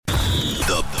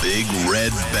Big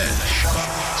Red Bench.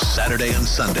 Saturday and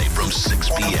Sunday from 6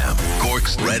 p.m.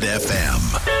 Cork's Red FM.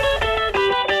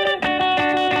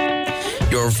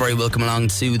 You're very welcome along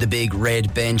to the Big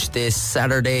Red Bench this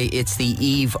Saturday. It's the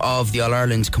eve of the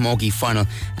All-Ireland Camogie Final,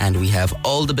 and we have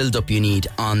all the build-up you need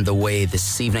on the way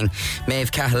this evening.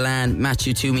 Maeve Cahalane,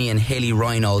 Matthew Toomey and Hayley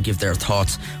Ryan all give their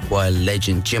thoughts, while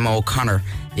legend Jim O'Connor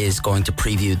is going to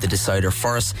preview the decider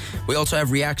for us. We also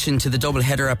have reaction to the double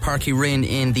header at Páirc Uí Rinn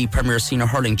in the Premier Senior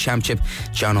Hurling Championship.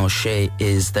 John O'Shea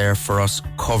is there for us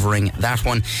covering that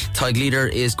one. Tadhg Leader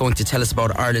is going to tell us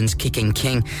about Ireland's Kicking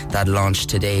King that launched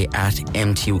today at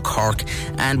MTU Cork,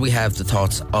 and we have the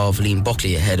thoughts of Liam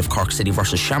Buckley ahead of Cork City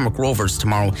versus Shamrock Rovers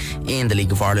tomorrow in the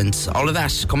League of Ireland. All of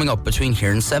that coming up between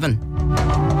here and 7.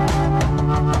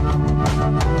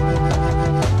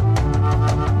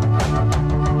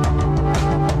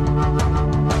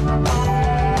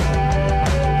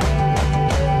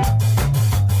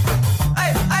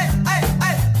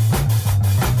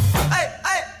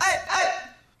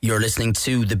 You're listening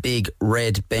to the Big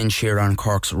Red Bench here on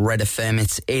Cork's Red FM.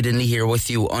 It's Aidan Lee here with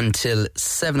you until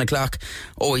 7 o'clock.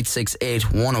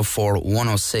 0868 104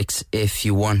 106 if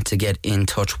you want to get in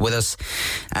touch with us.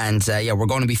 And we're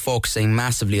going to be focusing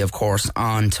massively, of course,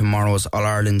 on tomorrow's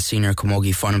All-Ireland Senior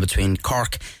Camogie Final between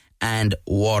Cork and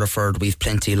Waterford. We've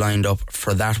plenty lined up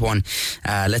for that one.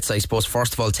 Let's, I suppose,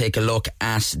 first of all take a look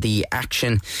at the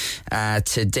action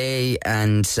today,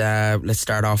 and let's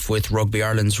start off with Rugby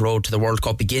Ireland's road to the World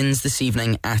Cup begins this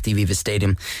evening at the Aviva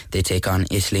Stadium. They take on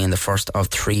Italy in the first of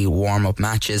 3 warm-up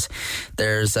matches.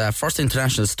 There's a first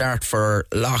international start for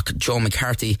lock Joe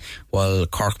McCarthy, while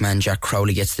Cork man Jack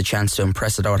Crowley gets the chance to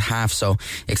impress it out half, so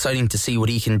exciting to see what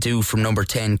he can do from number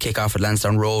 10. Kick-off at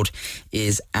Lansdowne Road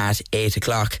is at 8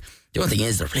 o'clock. The only thing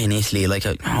is they're playing Italy,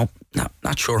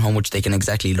 not sure how much they can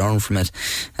exactly learn from it,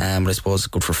 but I suppose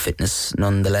good for fitness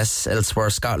nonetheless. Elsewhere,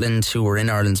 Scotland, who were in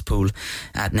Ireland's pool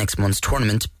at next month's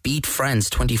tournament, beat France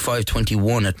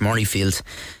 25-21 at Murrayfield.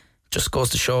 Just goes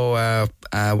to show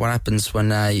what happens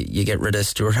when you get rid of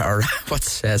Stuart Hogg.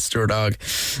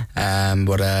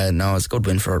 No, it's a good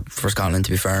win for Scotland,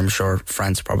 to be fair. I'm sure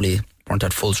France probably weren't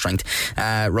at full strength.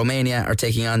 Romania are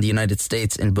taking on the United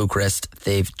States in Bucharest.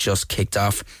 They've just kicked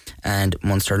off, and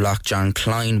Munster lock John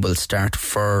Klein will start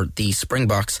for the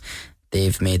Springboks.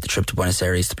 They've made the trip to Buenos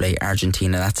Aires to play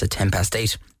Argentina. That's at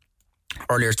 8:10.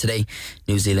 Earlier today,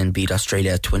 New Zealand beat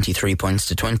Australia 23 points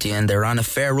to 20, and they're on a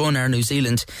fair run. New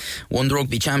Zealand won the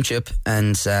Rugby Championship,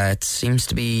 and it seems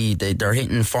to be they're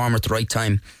hitting form at the right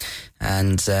time,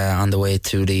 and on the way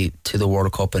to the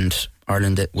World Cup. And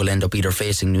Ireland will end up either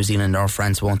facing New Zealand or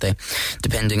France, won't they,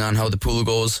 depending on how the pool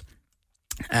goes.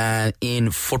 In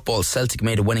football, Celtic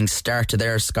made a winning start to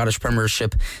their Scottish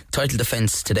Premiership title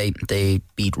defence today. They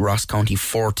beat Ross County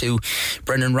 4-2.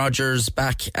 Brendan Rodgers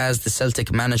back as the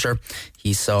Celtic manager.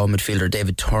 He saw midfielder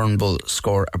David Turnbull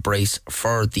score a brace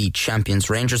for the champions.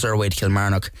 Rangers are away to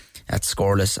Kilmarnock at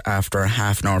scoreless after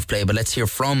half an hour of play. But let's hear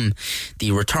from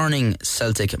the returning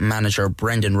Celtic manager,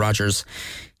 Brendan Rodgers.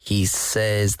 He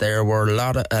says there were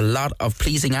a lot of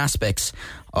pleasing aspects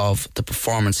of the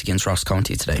performance against Ross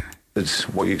County today. It's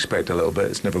what you expect a little bit.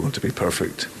 It's never going to be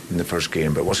perfect in the first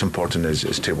game, but what's important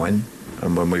is to win.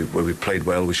 And when we played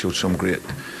well, we showed some great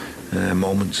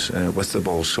moments with the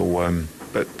ball. So,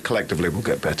 but collectively, we'll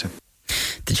get better.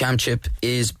 The championship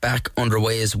is back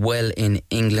underway as well in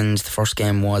England. The first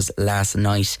game was last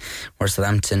night, where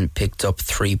Southampton picked up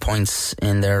 3 points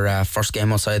in their first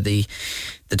game outside the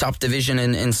top division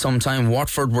in some time.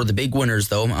 Watford were the big winners,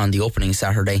 though, on the opening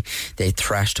Saturday. They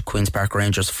thrashed Queen's Park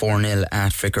Rangers 4-0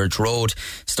 at Vicarage Road.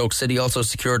 Stoke City also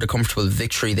secured a comfortable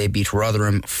victory. They beat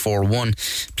Rotherham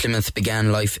 4-1. Plymouth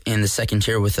began life in the second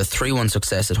tier with a 3-1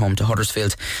 success at home to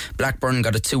Huddersfield. Blackburn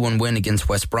got a 2-1 win against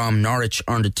West Brom. Norwich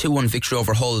earned a 2-1 victory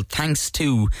over Hull, thanks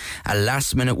to a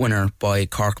last-minute winner by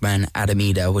Cork man Adam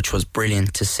Ida, which was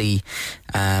brilliant to see.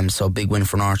 So a big win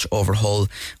for Norwich over Hull,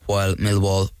 while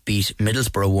Millwall beat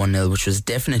Middlesbrough 1-0, which was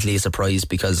definitely a surprise,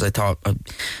 because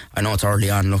I know it's early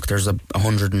on. Look, there's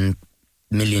 100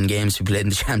 million games to be played in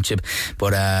the championship,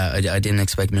 but I didn't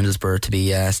expect Middlesbrough to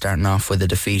be starting off with a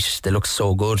defeat. They looked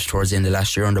so good towards the end of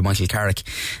last year under Michael Carrick,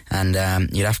 and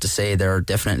you'd have to say they're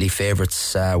definitely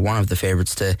favourites, one of the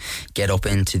favourites to get up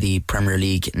into the Premier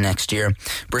League next year.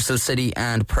 Bristol City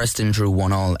and Preston drew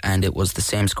 1-1, and it was the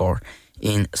same score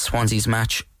in Swansea's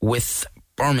match with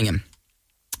Birmingham.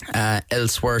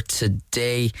 Elsewhere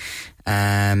today,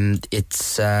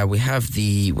 We have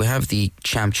the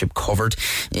championship covered.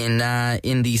 In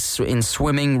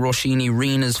swimming, Roisin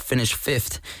Reena's finished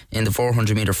 5th in the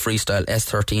 400 metre freestyle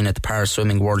S13 at the Paris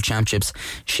Swimming World Championships.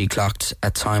 She clocked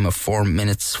a time of 4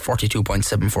 minutes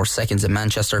 42.74 seconds in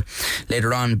Manchester.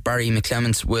 Later on, Barry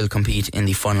McClements will compete in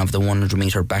the final of the 100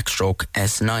 metre backstroke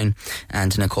S9,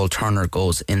 and Nicole Turner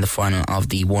goes in the final of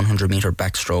the 100 metre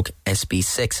backstroke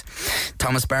SB6.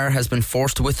 Thomas Barr has been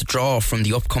forced to withdraw from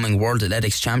the upcoming World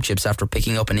Athletics Championships after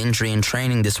picking up an injury in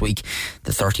training this week.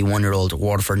 The 31-year-old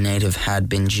Waterford native had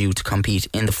been due to compete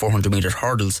in the 400 metre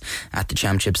hurdles at the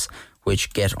Championships,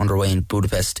 which get underway in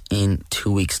Budapest in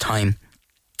 2 weeks' time.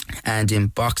 And in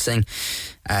boxing,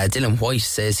 Dylan White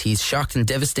says he's shocked and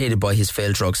devastated by his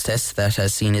failed drugs test that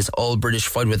has seen his all-British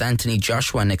fight with Anthony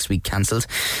Joshua next week cancelled.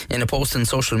 In a post on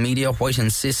social media, White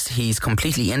insists he's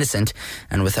completely innocent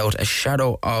and without a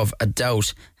shadow of a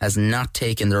doubt has not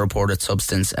taken the reported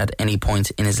substance at any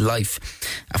point in his life.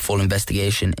 A full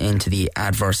investigation into the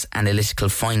adverse analytical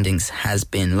findings has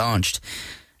been launched.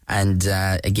 And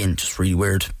again, just really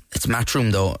weird. It's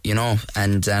matchroom though, you know,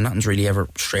 and nothing's really ever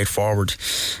straightforward.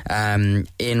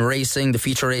 In racing, the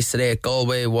feature race today at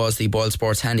Galway was the Boyle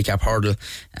Sports Handicap Hurdle,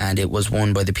 and it was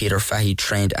won by the Peter Fahey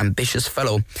trained ambitious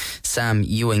fellow. Sam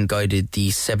Ewing guided the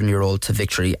 7-year-old to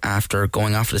victory after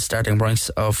going off at a starting price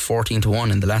of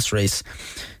 14-1 in the last race.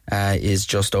 Is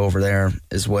just over there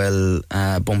as well.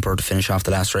 Bumper to finish off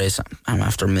the last race. I'm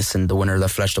after missing the winner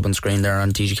that flashed up on screen there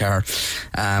on TG Car.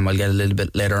 I'll get a little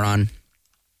bit later on.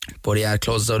 But yeah, it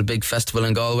closes out a big festival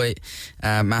in Galway.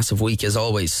 Massive week as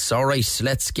always. Alright,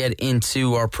 let's get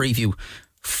into our preview.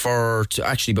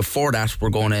 Actually, before that,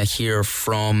 we're going to hear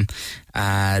from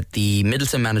the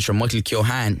Middleton manager, Michael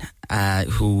Keohane,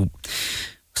 who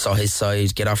saw his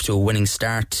side get off to a winning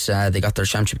start. They got their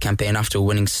championship campaign off to a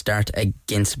winning start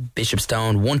against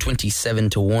Bishopstown,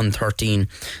 127-113,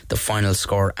 the final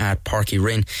score at Parky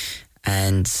Rin.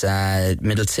 And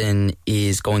Middleton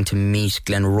is going to meet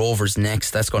Glen Rovers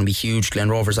next. That's going to be huge. Glen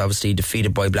Rovers obviously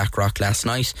defeated by Blackrock last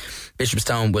night.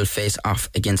 Bishopstown will face off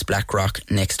against Blackrock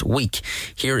next week.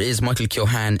 Here is Michael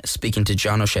Keohane speaking to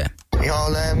John O'Shea.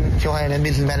 Keohane and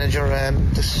Middleton manager,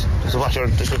 what are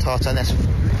your thoughts on this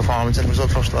performance and result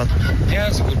first of all? Yeah, it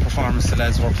was a good performance. The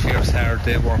lads worked fierce hard.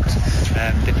 They worked.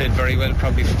 They played very well,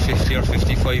 probably for 50 or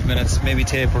 55 minutes, maybe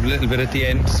tapered a little bit at the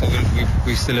end. So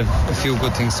we still have a few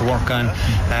good things to work on.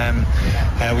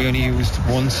 We only used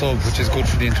one sub, which is good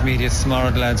for the intermediates.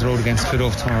 Tomorrow the lads rode against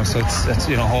Fidoff tomorrow, so it's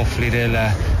hopefully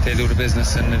they'll do the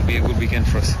business and it'll be a good weekend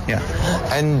for us. Yeah,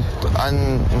 and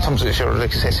in terms of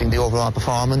assessing the overall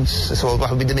performance, so what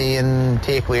would be the main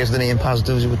takeaways, the main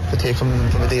positives you would take from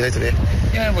a day like today?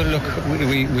 Yeah, well look,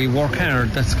 we work hard.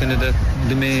 That's kind of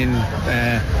the main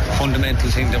fundamental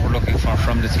thing that we're looking for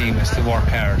from the team, is to work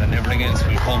hard, and everything else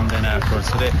will come then afterwards.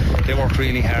 So they worked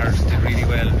really hard, did really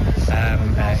well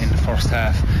in the first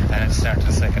half and at the start of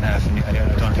the second half, and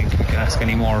I don't think we can ask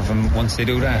any more of them. Once they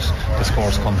do that, the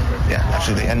scores come. Yeah,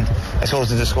 absolutely. And I suppose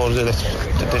the scores, I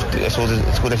suppose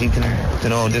it's good if you can,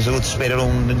 there's a good spread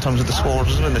around in terms of the scores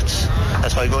as well.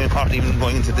 That's why going apart, even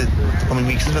going into the coming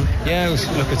weeks as well. Yeah, it's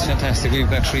fantastic. We've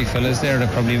got 3 fellas there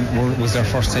that probably was their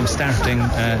first time starting,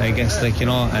 I guess,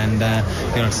 and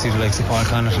to see the likes of Paul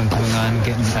Connaughton coming on,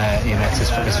 getting it's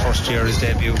his first year, his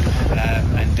debut,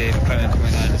 and David Cremen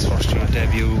coming on his first year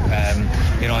debut.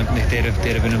 They'd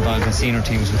have been involved in senior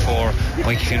teams before.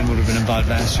 Mike Finn would have been involved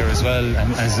last year as well,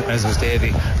 and as was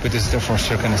Davy, but this is their first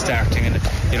year kind of starting, and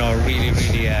really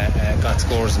got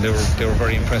scores, and they were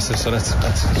very impressive. So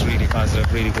that's really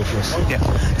positive, really good for us. Yeah,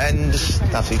 and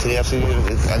absolutely,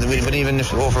 and even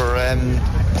if over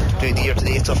the year to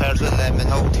date so far as well, and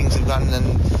how things have gone,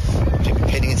 and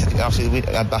heading into obviously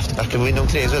back of the window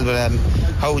today as well. But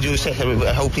how would you say,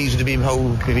 how pleased would you be, how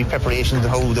maybe preparations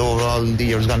and how the overall the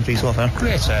year has gone for you so far?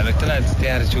 Great, like the lads, the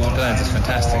attitude of the lads is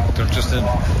fantastic. They're just a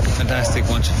fantastic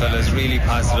bunch of fellas, really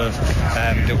positive.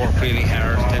 They work really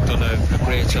hard. They've done a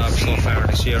great job so far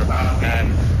this year.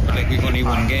 But we've only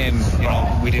one game.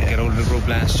 We didn't get out of the group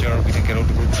last year. We didn't get out of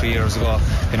the group 3 years ago.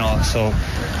 So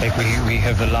we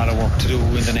have a lot of work to do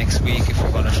in the next week if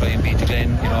we're going to try and beat the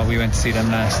Glen. We went to see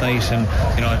them last night, and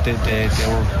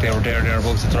they were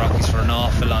thereabouts at the Rockies for an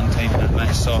awful long time in that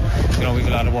match. So we've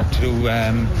a lot of work to do.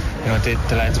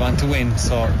 The lads want to win.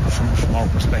 So from our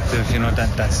perspective,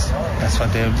 that's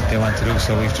what they want to do.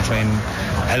 So we have to try and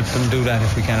help them do that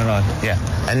if we can at all. Yeah,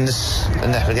 and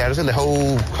in that regard,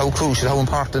 how crucial, how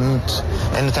important,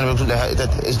 and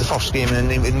that is the first game,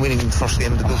 and in winning the first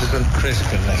game of the group has been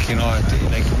critical.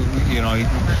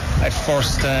 At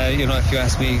first, if you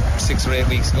asked me 6 or 8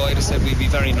 weeks ago, I'd have said we'd be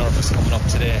very nervous coming up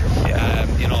today. Yeah.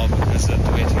 Because of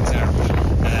the way things are.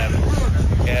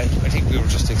 Yeah, I think we were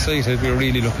just excited. We were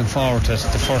really looking forward to it.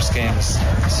 The first game is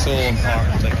so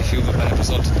important. Like, if you have a bad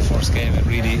result in the first game, it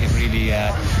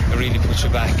really puts you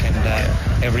back, and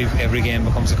every game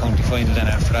becomes a county final then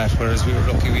after that. Whereas we were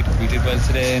lucky we did well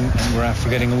today, and we're after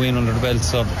getting a win under the belt.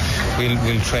 So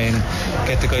we'll try and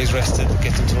get the guys rested,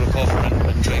 get them to recover,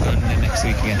 and drive on next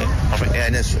week again. Perfect. Yeah,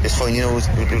 and it's fine. You know,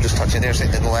 we were just touching there,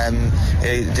 saying to go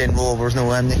Glen Rovers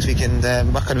next weekend.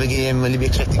 What kind of a game will you be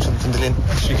expecting from the Glen?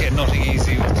 You get nothing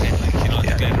easy with Glen.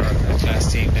 The Glen are a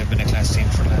class team. They've been a class team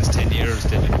for the last 10 years.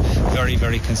 They've been very,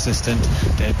 very consistent.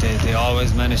 They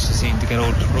always manage to seem to get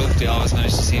out the roof. They always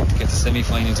manage to seem to get to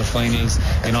semi-finals or finals,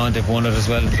 and they've won it as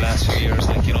well in the last few years,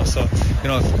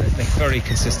 very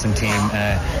consistent team,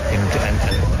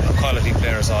 and quality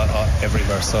players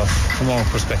everywhere. So from our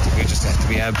perspective, we just have to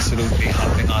be absolutely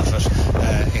hopping off it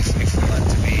if we want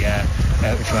to be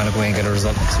if you want to go and get a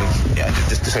result next week. Yeah,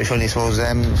 just I suppose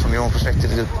from your own perspective,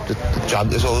 the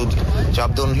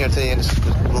job done here today, and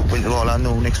we'll roll on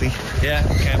now next week. Yeah,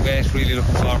 can't wait. Really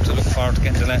looking forward to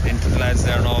getting into the lads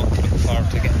there now. Looking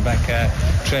forward to getting back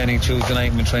training Tuesday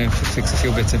night and try and fix a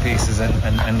few bits and pieces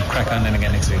and crack on then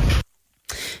again next week.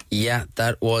 Yeah,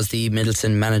 that was the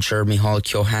Middleton manager Micheál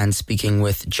Keohane speaking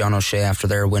with John O'Shea after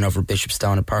their win over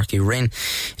Bishopstown at Páirc Uí Rinn.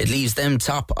 It leaves them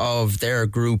top of their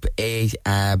Group A.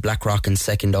 Blackrock in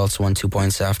second, also on 2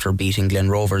 points after beating Glen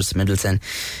Rovers. Middleton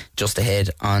just ahead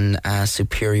on a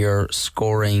superior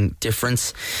scoring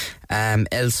difference.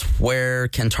 Elsewhere,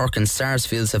 Kanturk and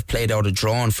Sarsfields have played out a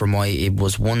draw, and for it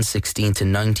was 116 to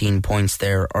 19 points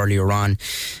there earlier on.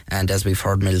 And as we've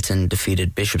heard, Middleton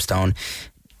defeated Bishopstown.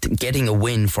 Getting a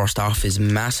win first off is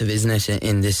massive, isn't it,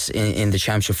 in the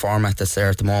championship format that's there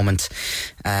at the moment.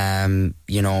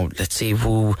 Let's see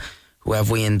who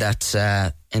have we in that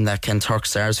Kanturk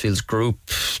Sarsfields group.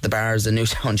 The Bars and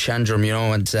Newtown Chandrum,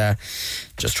 and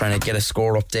just trying to get a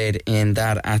score update in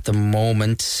that at the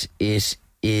moment. It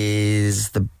is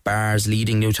the Bars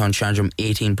leading Newtown Chandrum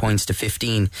 18 points to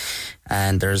 15,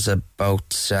 and there's about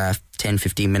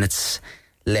 10-15 minutes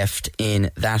left in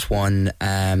that one.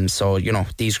 So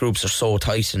these groups are so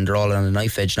tight and they're all on a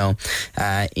knife edge now.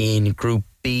 In Group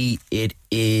B, it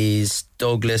is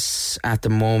Douglas at the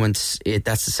moment.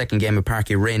 That's the second game of Páirc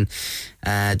Uí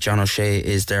Rinn. John O'Shea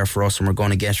is there for us, and we're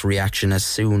going to get a reaction as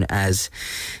soon as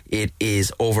it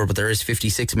is over. But there is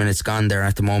 56 minutes gone there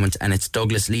at the moment, and it's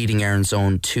Douglas leading Aaron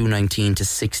Zone 219 to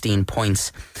 16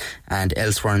 points. And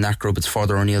elsewhere in that group, it's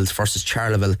Father O'Neill's versus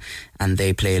Charleville, and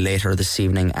they play later this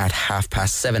evening at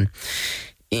 7:30.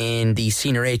 In the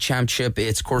Senior A Championship,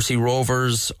 it's Cork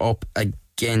Rovers up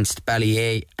against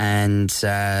Ballyea, and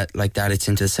like that it's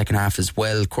into the second half as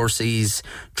well. Corsi's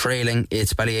trailing,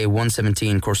 it's Ballyea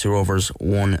 117, Cork Rovers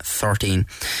 113.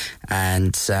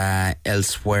 And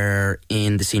elsewhere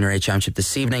in the Senior A Championship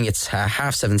this evening, it's a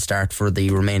 7:30 start for the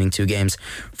remaining two games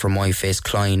for Moy face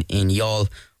Clyne in Youghal,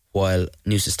 while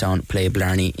Newcestown play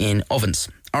Blarney in Ovens.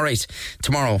 Alright,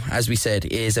 tomorrow, as we said,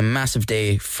 is a massive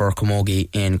day for Camogie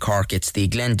in Cork. It's the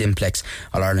Glen Dimplex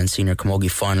All-Ireland Senior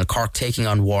Camogie Final. Cork taking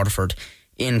on Waterford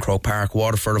in Croke Park.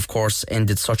 Waterford, of course,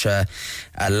 ended such a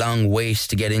long wait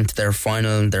to get into their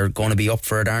final. They're going to be up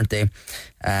for it, aren't they?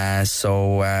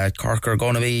 So Cork are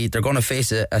going to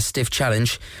face a stiff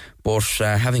challenge. But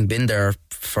having been there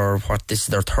for this is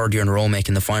their third year in a row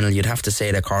making the final, you'd have to say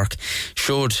that Cork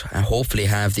should hopefully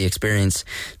have the experience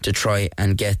to try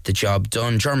and get the job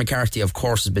done. Ger McCarthy, of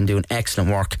course, has been doing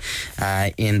excellent work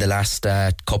in the last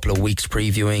couple of weeks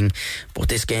previewing both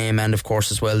this game and, of course,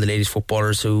 as well the ladies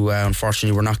footballers who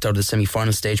unfortunately were knocked out of the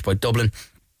semi-final stage by Dublin.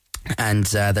 And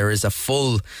there is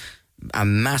a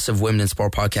massive Women in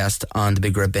Sport podcast on the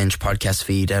Big Red Bench podcast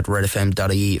feed at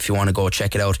redfm.ie if you want to go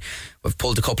check it out. We've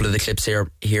pulled a couple of the clips here.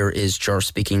 Here is Ger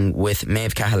speaking with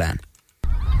Maeve Cahalane.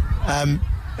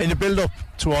 In the build-up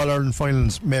to All-Ireland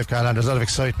finals, Maeve Cahalane, there's a lot of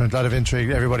excitement, a lot of intrigue,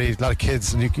 everybody, a lot of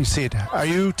kids, and you can see it. Are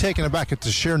you taken aback at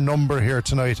the sheer number here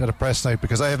tonight at a press night?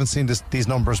 Because I haven't seen these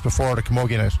numbers before the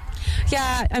Camogie night.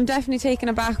 Yeah, I'm definitely taken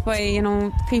aback by,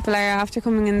 people are after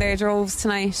coming in their droves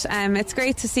tonight. It's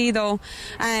great to see though,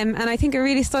 and I think it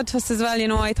really stood to us as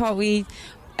well. I thought we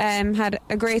had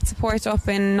a great support up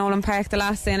in Nolan Park the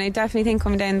last day, and I definitely think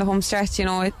coming down the home stretch,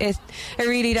 it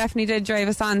really definitely did drive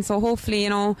us on. So hopefully,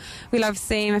 we'll have the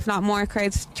same, if not more,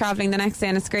 crowds travelling the next day,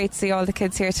 and it's great to see all the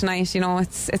kids here tonight.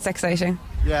 It's exciting.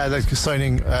 Yeah, like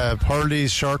signing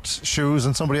Hurley's shorts, shoes,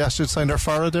 and somebody asked you to sign their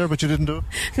Farah there, but you didn't do it?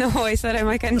 No, I said I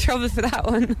might get in trouble for that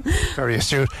one. Very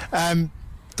astute.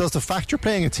 Does the fact you're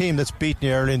playing a team that's beaten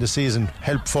you early in the season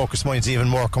help focus minds even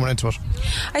more coming into it?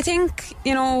 I think,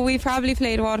 we've probably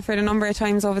played Waterford a number of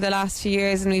times over the last few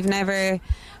years, and we've never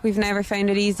found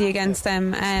it easy against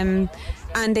them.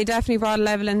 and they definitely brought a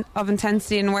level of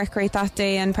intensity and work rate that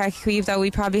day in Páirc Uí Chaoimh that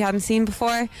we probably hadn't seen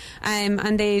before,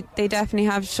 and they definitely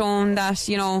have shown that,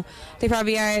 you know, they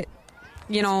probably are,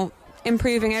 you know,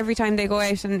 improving every time they go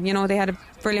out, and you know, they had a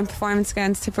brilliant performance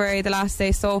against Tipperary the last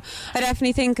day. So I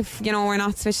definitely think if, you know, we're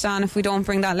not switched on, if we don't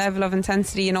bring that level of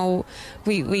intensity, you know,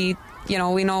 we you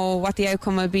know, we know what the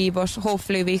outcome will be, but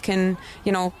hopefully we can,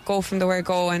 you know, go from the word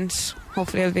go, and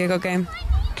hopefully it'll be a good game.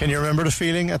 Can you remember the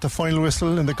feeling at the final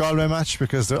whistle in the Galway match?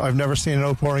 Because I've never seen an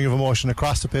outpouring of emotion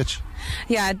across the pitch.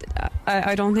 Yeah,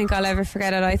 I don't think I'll ever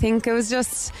forget it. I think it was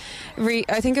just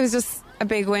a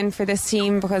big win for this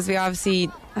team, because we obviously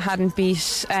hadn't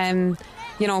beat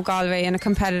you know, Galway in a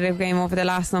competitive game over the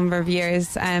last number of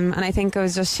years, and I think it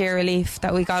was just sheer relief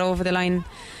that we got over the line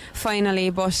finally.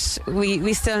 But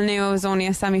we still knew it was only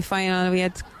a semi-final. We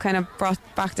had kind of brought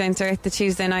back down to earth the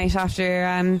Tuesday night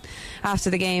after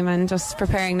the game, and just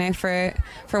preparing now for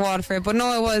Waterford. But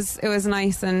no, it was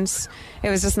nice, and it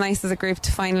was just nice as a group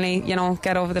to finally, you know,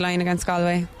 get over the line against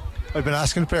Galway. I've been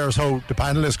asking the players how the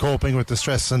panel is coping with the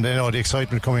stress and, you know, the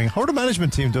excitement coming. How are the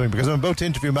management team doing? Because I'm about to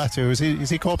interview Matthew. Is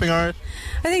he coping all right?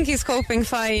 I think he's coping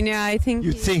fine. Yeah, I think.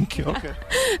 You think? Okay.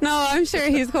 No, I'm sure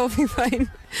he's coping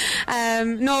fine.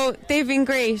 No, they've been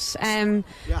great. How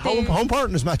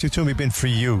important has Matthew Toomey been for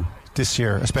you this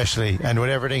year, especially, and with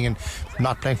everything, and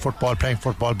not playing football,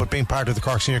 but being part of the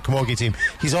Cork Senior Camogie team?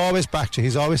 He's always backed you.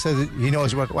 He's always said that he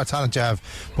knows what talent you have.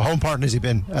 But how important has he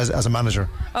been as a manager?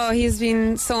 Oh, he's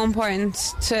been so important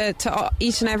to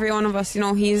each and every one of us. You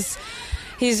know, he's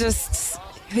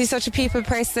such a people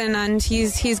person, and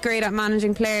he's great at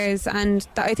managing players, and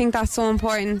I think that's so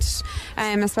important,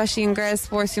 especially in girls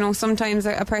sports. You know, sometimes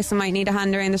a person might need a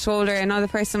hand around the shoulder, another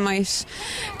person might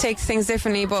take things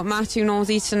differently, but Matthew knows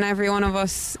each and every one of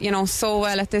us, you know, so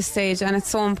well at this stage, and it's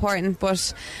so important.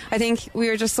 But I think we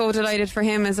were just so delighted for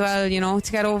him as well, you know,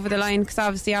 to get over the line, because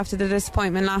obviously after the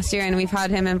disappointment last year, and we've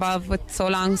had him involved with so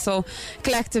long, so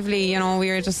collectively, you know, we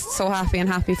were just so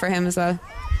happy for him as well.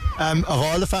 Of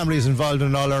all the families involved in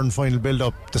an All-Ireland final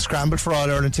build-up, the scramble for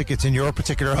All-Ireland tickets in your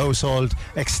particular household,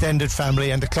 extended family,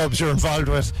 and the clubs you're involved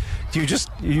with, do you just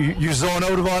you zone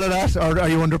out of all of that, or are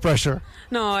you under pressure?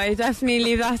 No, I definitely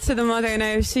leave that to the mother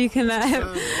now. She can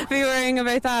be worrying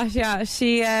about that. Yeah,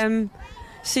 she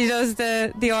does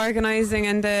the organising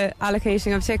and the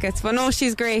allocating of tickets. But no,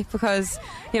 she's great, because,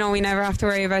 you know, we never have to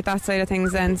worry about that side of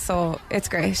things then, so it's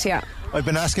great. Yeah. I've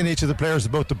been asking each of the players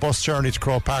about the bus journey to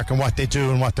Croke Park and what they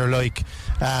do and what they're like.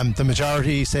 The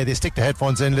majority say they stick the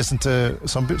headphones in, listen to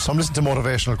some listen to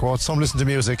motivational quotes, some listen to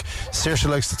music. Saoirse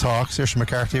likes to talk. Saoirse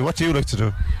McCarthy, what do you like to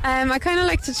do? I kind of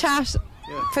like to chat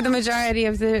for the majority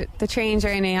of the train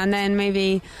journey, and then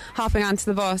maybe hopping onto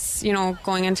the bus, you know,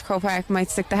 going into Croke Park, might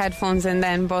stick the headphones in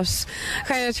then, but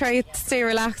kind of try to stay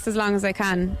relaxed as long as I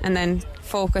can, and then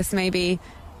focus maybe,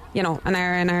 you know, an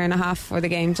hour and a half for the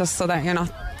game, just so that you're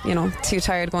not, you know, too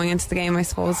tired going into the game, I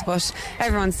suppose. But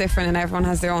everyone's different, and everyone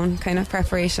has their own kind of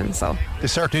preparation. So they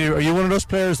certainly do. Are you one of those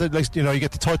players that, like, you know, you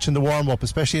get the touch in the warm-up,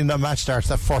 especially in that match starts,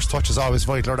 that first touch is always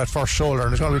vital, or that first shoulder,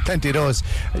 and there's going to be plenty of those.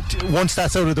 Once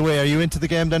that's out of the way, are you into the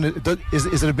game then? Is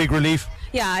it a big relief?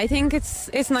 Yeah, I think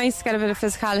it's nice to get a bit of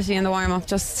physicality in the warm-up,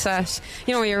 just so that,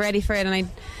 you know, you're ready for it. And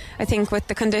I think with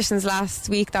the conditions last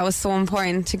week, that was so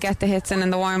important to get the hits in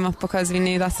the warm-up, because we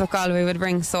knew that's what Galway would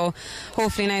bring. So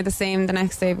hopefully now the same the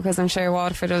next day, because I'm sure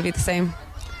Waterford will be the same.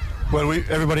 Well,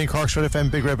 everybody in Cork's Red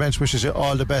FM Big Red Bench wishes you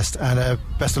all the best, and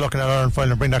best of luck in that Ireland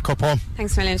final, and bring that cup home.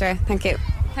 Thanks a million, Jerry. Thank you.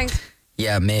 Thanks.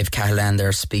 Yeah, Maeve Cahalan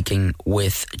there speaking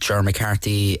with Ger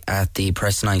McCarthy at the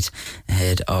press night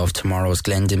ahead of tomorrow's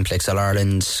Glendimplex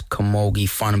All-Ireland Camogie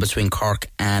Final between Cork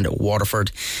and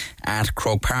Waterford at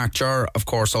Croke Park. Ger, of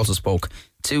course, also spoke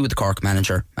to the Cork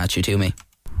manager, Matthew Toomey.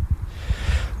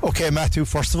 OK, Matthew,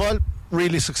 first of all,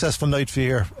 really successful night for you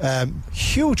here.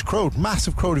 Huge crowd,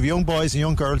 massive crowd of young boys and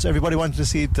young girls. Everybody wanted to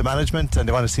see the management, and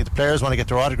they want to see the players, want to get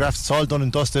their autographs. It's all done and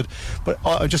dusted. But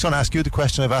I just want to ask you the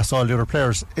question I've asked all the other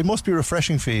players. It must be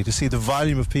refreshing for you to see the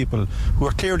volume of people who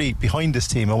are clearly behind this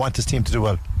team and want this team to do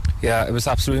well. Yeah, it was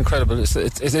absolutely incredible.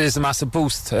 It is a massive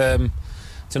boost.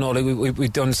 You know, like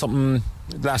we've done something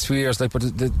the last few years, like, but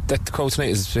the crowd tonight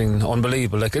has been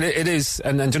unbelievable. Like it is,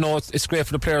 and you know, it's great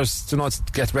for the players, you know, to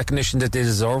get recognition that they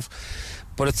deserve.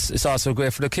 But it's also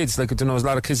great for the kids. Like, you know, there's a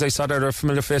lot of kids I saw there, they're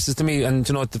familiar faces to me, and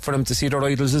you know, for them to see their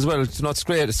idols as well. You know, it's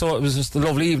great. So it was just a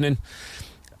lovely evening.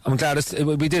 I'm glad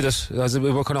we did it. As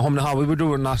we were kind of humming and how we were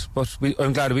doing that, but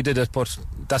I'm glad we did it. But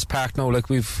that's parked now. Like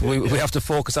we have to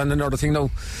focus on another thing now.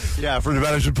 Yeah, from the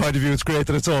management point of view, it's great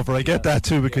that it's over. I get that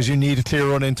too, because you need a clear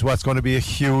run into what's going to be a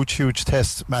huge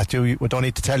test, Matthew. We don't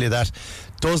need to tell you that.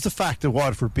 Does the fact that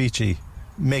Waterford beat you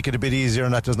make it a bit easier,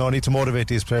 and that there's no need to motivate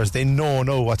these players. They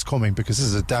know what's coming, because this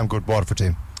is a damn good Waterford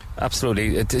team.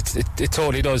 Absolutely, it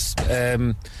totally does.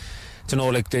 They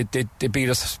beat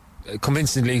us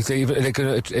convincingly.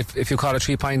 If you call a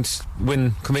 3-point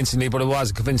win convincingly, but it was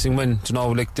a convincing win.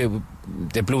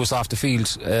 They blew us off the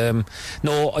field. I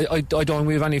don't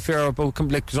have any fear about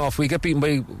if we get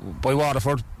beaten by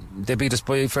Waterford, they beat us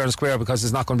by fair and square, because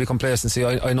there's not going to be complacency.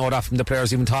 I know that from the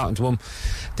players, even talking to them.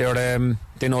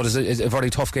 They know there's a very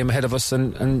tough game ahead of us,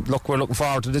 and look, we're looking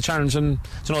forward to the challenge. And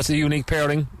it's a unique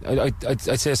pairing. I'd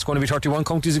say it's going to be 31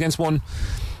 counties against one.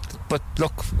 But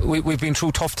look, we've been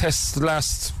through tough tests the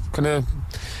last kind of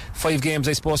 5 games,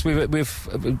 I suppose. We've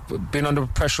been under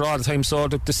pressure all the time, so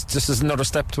this is another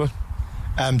step to it.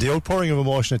 The outpouring of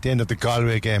emotion at the end of the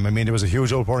Galway game, I mean, there was a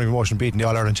huge outpouring of emotion beating the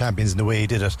All-Ireland champions in the way he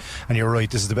did it, and you're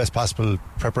right, this is the best possible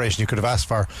preparation you could have asked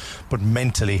for. But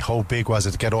mentally, how big was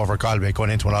it to get over Galway going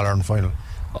into an All-Ireland final?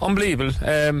 Unbelievable.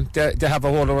 They have a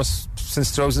hold over us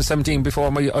since 2017,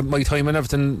 before my time and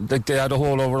everything. They had a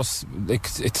hold over us.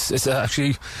 It's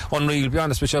actually unreal, to be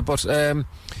honest with you. But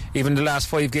even the last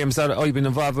 5 games that I've been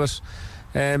involved with,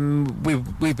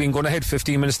 we've been going ahead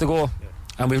 15 minutes to go,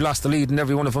 and we've lost the lead in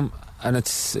every one of them. And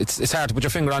it's hard to put your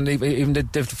finger on. Even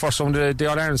the first round of the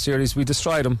All-Ireland series, we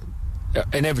destroyed them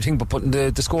in everything but putting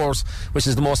the scores, which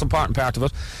is the most important part of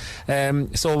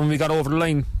it. So when we got over the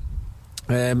line,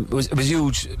 it was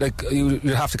huge. You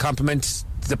have to compliment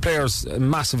the players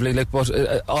massively, but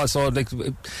also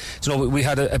we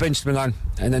had a bench to bring on,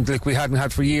 and then we hadn't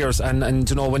had for years, and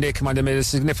when they came on, they made a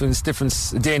significant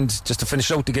difference at the end, just to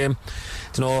finish out the game.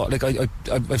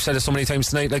 I've said it so many times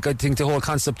tonight. I think the whole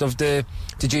concept of the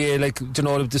GA,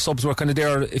 the subs were kind of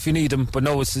there if you need them, but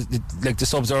no, it's the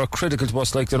subs are critical to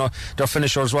us. They're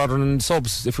finishers rather than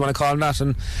subs, if you want to call them that.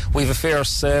 And we have a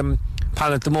fierce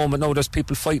panel at the moment. Now there's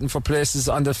people fighting for places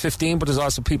under 15, but there's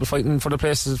also people fighting for the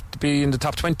places to be in the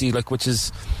top 20, which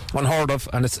is unheard of,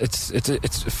 and it's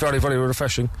very, very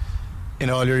refreshing. In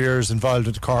all your years involved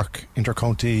with Cork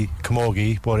Inter-County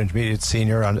Camogie, both intermediate,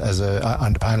 senior, and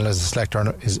on the panel as a selector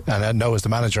and now as the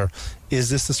manager, is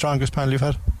this the strongest panel you've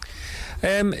had?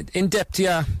 In depth,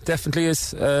 yeah, definitely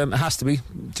is. It has to be.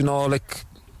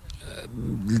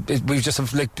 We've just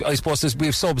have, I suppose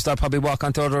we've subs that probably walk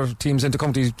onto other teams into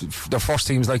county, their first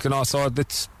teams, so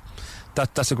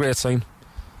that's a great sign.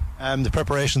 The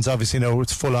preparations, obviously,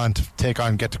 it's full on to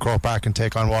get to Croke Park and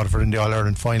take on Waterford in the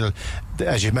All-Ireland final.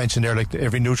 As you mentioned there,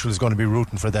 every neutral is going to be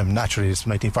rooting for them. Naturally, it's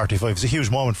 1945. It's a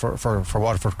huge moment for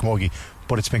Waterford Camogie,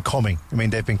 but it's been coming. I mean,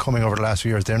 they've been coming over the last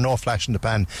few years. They're no flash in the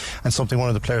pan. And something one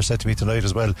of the players said to me tonight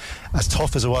as well, as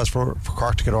tough as it was for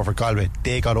Cork to get over Galway,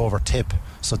 they got over Tip,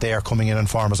 so they are coming in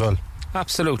form as well.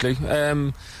 Absolutely.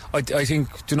 I think,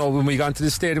 when we got into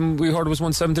the stadium, we heard it was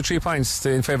 173 points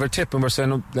in favour of Tip, and we're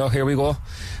saying, oh, here we go.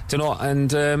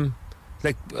 And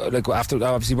after,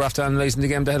 obviously, we're after analysing the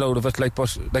game the hell out of it,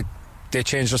 but they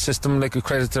changed their system,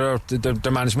 credit to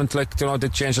their management, they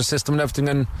changed their system and everything,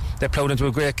 and they ploughed into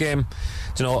a great game.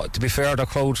 To be fair, their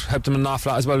crowd helped them an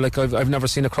awful lot as well. I've never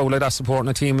seen a crowd like that supporting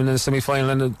a team in the semi-final,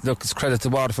 and it's credit to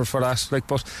Waterford for that.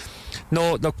 But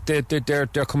no, look,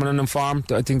 they're coming in form.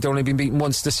 I think they've only been beaten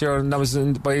once this year, and that was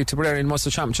by Tipperary in Munster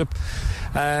Championship.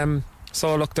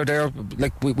 So look, they're there.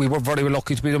 We were very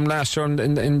lucky to beat them last year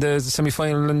in the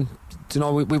semi-final, and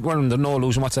we were under no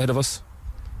illusion what's ahead of us.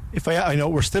 I know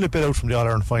we're still a bit out from the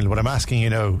All-Ireland final, but I'm asking you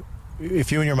now,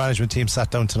 if you and your management team sat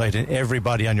down tonight and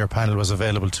everybody on your panel was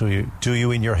available to you, do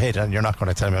you in your head, and you're not going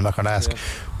to tell me, I'm not going to ask,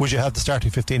 would you have the starting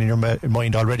 15 in your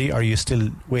mind already, or are you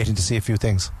still waiting to see a few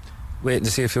things? Waiting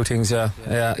to see a few things, yeah.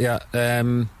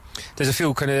 There's a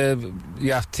few kind of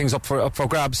things up for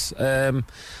grabs.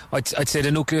 I'd say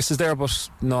the nucleus is there, but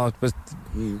no. But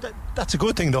that's a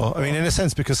good thing, though. I mean, in a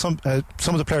sense, because some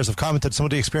of the players have commented. Some of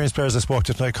the experienced players I spoke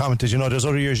to tonight commented. There's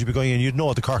other years you'd be going in, you'd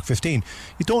know the Cork 15.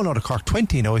 You don't know the Cork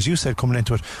 20 now, as you said, coming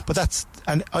into it. But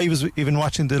and I was even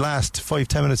watching the last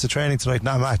 5-10 minutes of training tonight in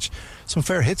that match. Some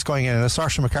fair hits going in, and as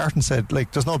Saoirse McCartan said,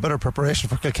 there's no better preparation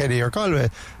for Kilkenny or Galway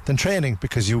than training,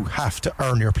 because you have to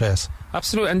earn your place.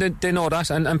 Absolutely, and they know that,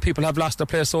 and people have lost their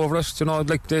place over it.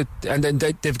 And then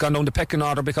they've gone down the pecking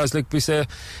order, because we say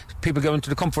people go into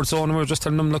the comfort zone, and we're just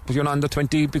telling them, look, you're not under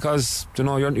 20 because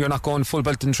you're not going full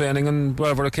belt in training, and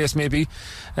whatever the case may be.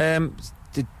 The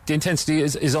intensity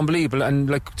is unbelievable, and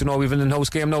we've an in-house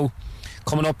game now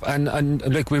coming up, and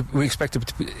we expect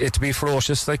it to be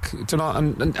ferocious,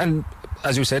 and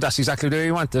as you said, that's exactly the way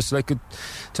you want this.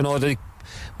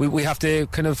 We have to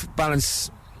kind of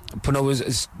balance, put out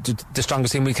is the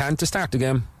strongest team we can to start the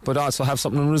game, but also have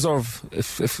something in reserve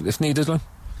if needed.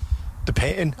 the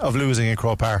pain of losing in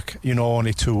Croke Park, you know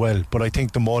only too well. But I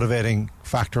think the motivating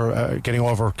factor, getting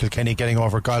over Kilkenny, getting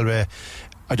over Galway,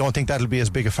 I don't think that'll be as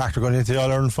big a factor going into the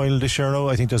All-Ireland final this year now.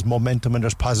 I think there's momentum and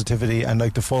there's positivity, and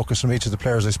like the focus from each of the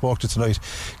players I spoke to tonight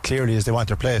clearly is they want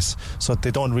their place. So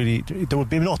they don't really, there would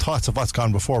be no thoughts of what's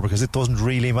gone before, because it doesn't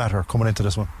really matter coming into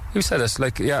this one. You said it,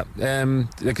 like, yeah,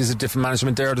 like there's a different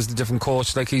management there, there's a different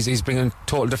coach, like he's bringing a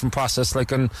total different process,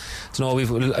 like, and you know, we've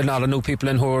a lot of new people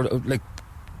in who are like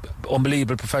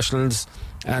unbelievable professionals,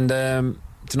 and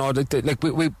you know, like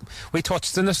we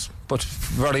touched in it, but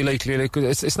very lightly. Like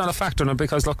it's not a factor now,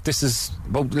 because look, this is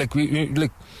like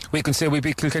we can say we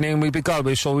beat Kilkenny and we beat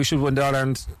Galway, so we should win the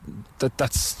All-Ireland.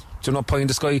 That's, you know, pie in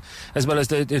the sky, as well as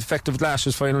the effective last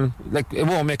year's final. Like, it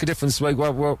won't make a difference. Like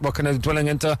we're kind of dwelling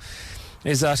into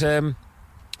is that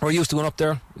we're used to going up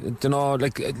there, you know,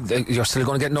 like you're still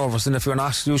going to get nervous, and if you're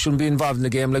not, you shouldn't be involved in the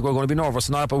game. Like, we're going to be nervous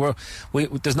and all, but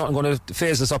there's nothing going to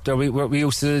phase us up there. We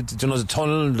used to, you know, the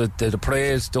tunnel, the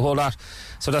parade, the whole lot,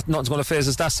 so that nothing's going to phase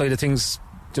us that side of things.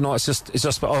 You know, it's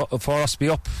just for us to be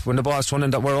up when the ball's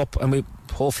running, that we're up, and we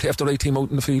hopefully have the right team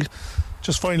out in the field.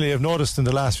 Just finally, I've noticed in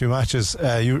the last few matches,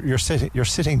 you're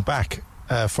sitting back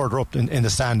further up in the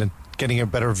stand and getting a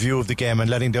better view of the game and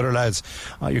letting the other lads,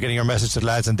 you're getting your message to the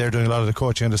lads, and they're doing a lot of the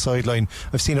coaching on the sideline.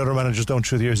 I've seen other managers down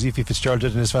through the years. Efi Fitzgerald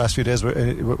did in his last few days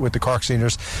with the Cork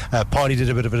seniors. Paulie did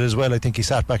a bit of it as well. I think he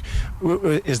sat back.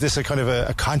 Is this a kind of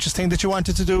a conscious thing that you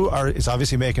wanted to do, or is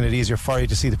obviously making it easier for you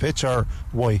to see the pitch, or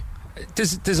why?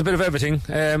 There's a bit of everything.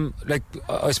 Like,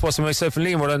 I suppose myself and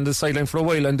Liam were on the sideline for a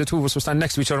while, and the two of us were standing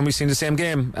next to each other, and we seen the same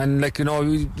game. And like, you know,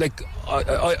 like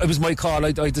it was my call.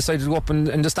 I decided to go up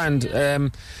in the stand,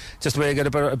 just the way I get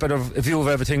a better view of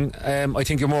everything. I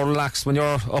think you're more relaxed when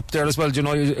you're up there as well. You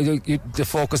know, you the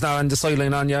focus now on the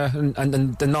sideline on you,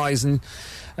 and the noise,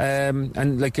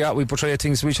 and like, yeah, we portray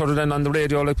things to each other then on the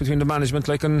radio, like between the management,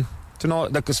 like, and you know,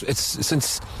 like, it's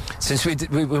since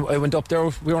I went up there,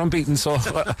 we were unbeaten. So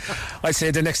I'd say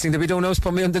the next thing to be doing now is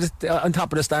put me on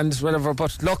top of the stand, whatever.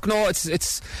 But look, no,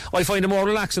 it's I find it more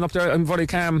relaxing up there. I'm very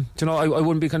calm. You know, I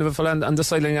wouldn't be kind of a fella on the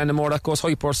sideline anymore that goes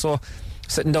hyper. So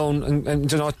sitting down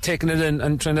and you know, taking it in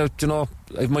and trying to, you know,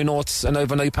 I have my notes and I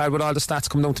have an iPad with all the stats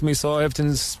coming down to me. So it's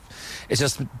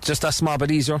just that small bit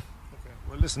easier.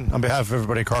 Well, listen, on behalf of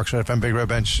everybody in Cork's Red FM Big Red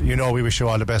Bench, you know, we wish you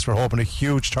all the best. We're hoping a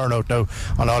huge turnout now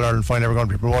on All-Ireland Final. We're going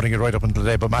to be promoting it right up until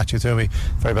today. But Matthew Toomey,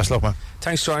 very best luck, man.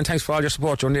 Thanks, John. Thanks for all your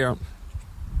support during the year.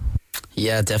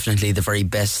 Yeah, definitely the very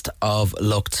best of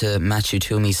luck to Matthew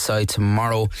Toomey's side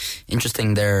tomorrow.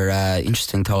 Interesting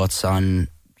thoughts on,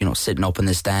 you know, sitting up in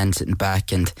the stand, sitting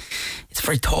back, and it's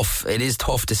very tough. It is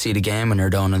tough to see the game when you're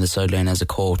down on the sideline as a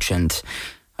coach. And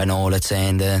I know, let's say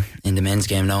in the men's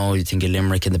game now, you think of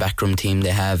Limerick in the backroom team they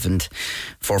have, and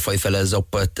 4 or 5 fellas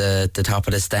up at the top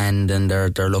of the stand, and they're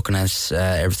looking at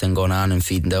everything going on and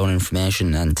feeding down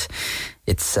information. And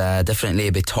it's definitely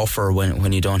a bit tougher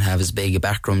when you don't have as big a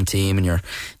backroom team, and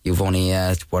you've only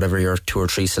your 2 or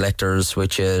 3 selectors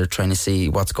which are trying to see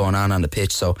what's going on the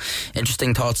pitch. So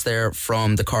interesting thoughts there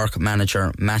from the Cork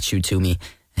manager Matthew Toomey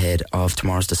ahead of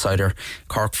tomorrow's decider,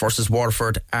 Cork versus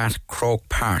Waterford at Croke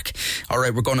Park.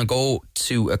 Alright, we're going to go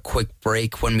to a quick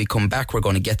break. When we come back, we're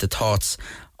going to get the thoughts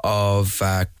of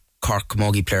Cork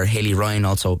Camogie player Hayley Ryan,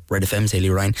 also Red FM's Hayley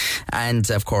Ryan, and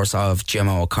of course of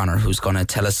Gemma O'Connor, who's going to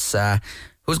tell us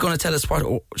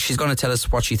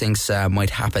what she thinks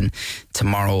might happen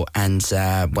tomorrow. And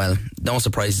well, no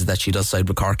surprises that she does side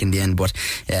with Cork in the end, but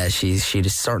she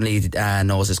certainly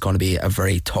knows it's going to be a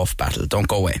very tough battle. Don't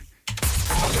go away.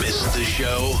 Missed the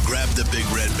show? Grab the Big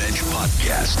Red Bench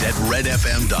podcast at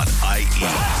redfm.ie.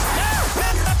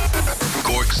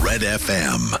 Cork's Red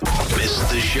FM. Missed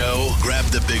the show? Grab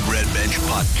the Big Red Bench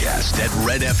podcast at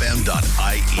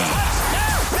redfm.ie.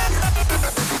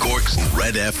 Cork's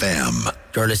Red FM.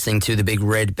 You're listening to the Big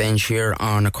Red Bench here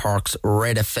on Cork's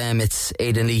Red FM. It's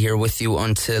Aidan Lee here with you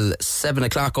until 7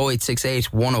 o'clock.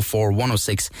 0868 104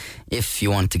 106 if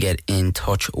you want to get in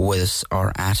touch with us,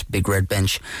 or at Big Red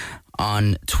Bench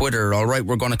on Twitter. Alright,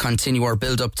 we're going to continue our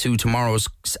build up to tomorrow's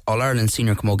All-Ireland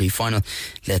Senior Camogie Final.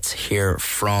 Let's hear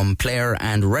from player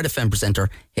and Red FM presenter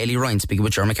Hayley Ryan, speaking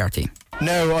with Ger McCarthy.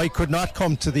 Now, I could not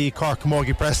come to the Cork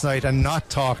Camogie press night and not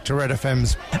talk to Red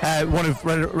FM's one of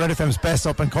Red FM's best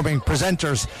up and coming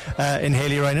presenters in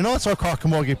Hayley Ryan, and also a Cork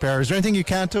Camogie player. Is there anything you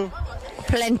can't do?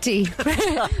 Plenty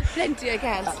I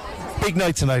can't. Big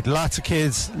night tonight, lots of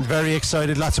kids, very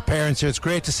excited, lots of parents here. It's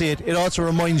great to see it. It also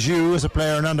reminds you as a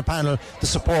player and on the panel the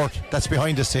support that's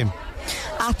behind this team.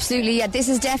 Absolutely, yeah. This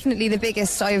is definitely the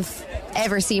biggest I've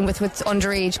ever seen with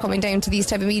underage coming down to these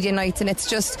type of media nights, and it's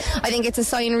just, I think it's a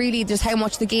sign really just how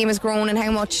much the game has grown and how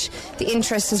much the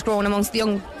interest has grown amongst the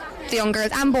the young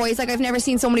girls and boys. Like, I've never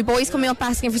seen so many boys coming up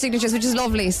asking for signatures, which is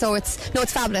lovely. So it's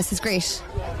fabulous. It's great.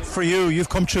 For you, you've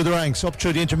come through the ranks, up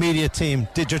through the intermediate team,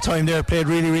 did your time there, played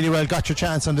really, really well, got your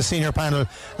chance on the senior panel.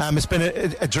 It's been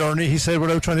a journey, he said,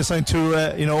 without trying to sound too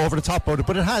over the top about it,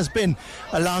 but it has been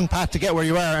a long path to get where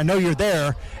you are, and now you're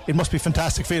there. It must be a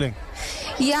fantastic feeling.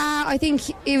 Yeah, I think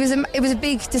it was a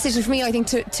big decision for me, I think,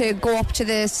 to go up to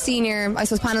the senior, I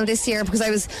suppose, panel this year, because I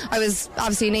was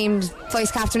obviously named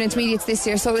vice captain intermediates this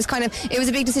year, so it was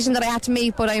a big decision that I had to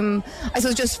make. But I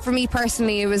suppose just for me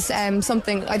personally, it was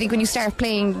something, I think when you start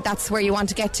playing, that's where you want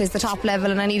to get to, is the top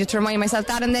level, and I needed to remind myself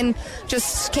that, and then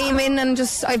just came in, and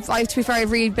just I've to be fair,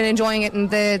 I've really been enjoying it, and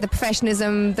the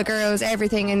professionalism, the girls,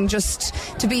 everything, and just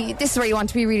to be, this is where you want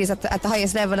to be, really, is at the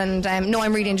highest level. And no,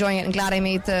 I'm really enjoying it and glad I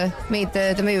made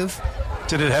the move.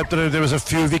 Did it help that there was a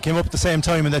few of you came up at the same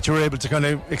time and that you were able to kind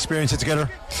of experience it together?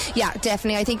 Yeah,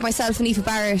 definitely. I think myself and Aoife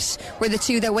Barrett were the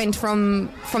two that went from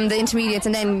the intermediates,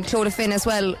 and then Clodagh Finn as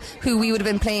well, who we would have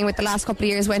been playing with the last couple of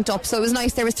years, went up. So it was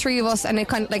nice. There was three of us, and it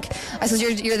kind of, like, I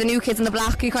suppose you're the new kids on the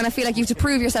block. You kind of feel like you have to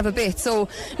prove yourself a bit. So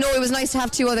no, it was nice to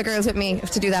have two other girls with me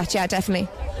to do that. Yeah, definitely.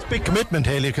 It's a big commitment,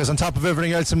 Hayley, because on top of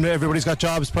everything else, and everybody's got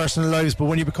jobs, personal lives, but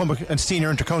when you become a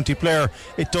senior intercounty player,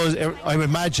 it does, I would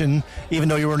imagine, even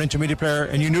though you were an intermediate player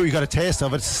and you knew you got a taste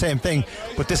of it, it's the same thing,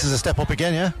 but this is a step up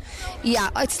again. Yeah,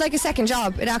 it's like a second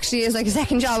job. It actually is like a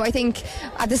second job. I think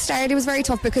at the start it was very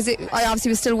tough because I obviously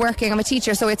was still working. I'm a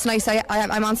teacher, so it's nice.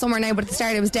 I'm on summer now, but at the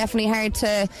start it was definitely hard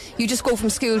you just go from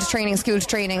school to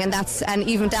training, and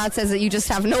even Dad says that you just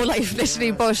have no life,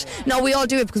 literally. But no, we all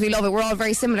do it because we love it. We're all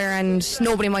very similar, and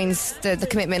nobody minds the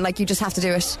commitment. Like, you just have to do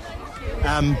it.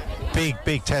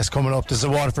 Big test coming up. There's a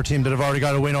Waterford team that have already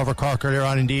got a win over Cork earlier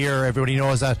on in the year. Everybody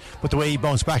knows that. But the way he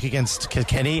bounced back against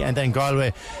Kilkenny and then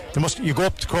Galway, you go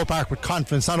up to Croke Park with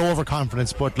confidence, not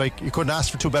overconfidence, but like, you couldn't ask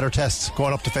for two better tests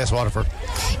going up to face Waterford.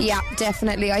 Yeah,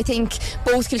 definitely. I think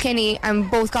both Kilkenny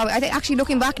and both Galway, I think actually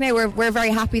looking back now, we're very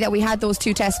happy that we had those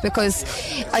two tests, because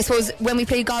I suppose when we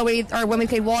played Galway, or when we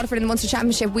played Waterford in the Munster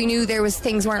Championship, we knew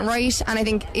things weren't right, and I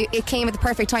think it came at the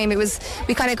perfect time.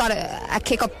 We kind of got a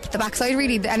kick up the backside,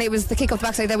 really, and it was the kick up the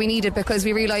backside that we needed, because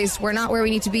we realised we're not where we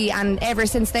need to be, and ever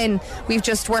since then we've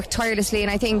just worked tirelessly,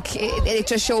 and I think it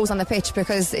just shows on the pitch,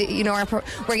 because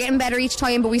we're getting better each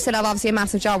time, but we still have obviously a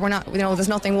massive job. We're not, there's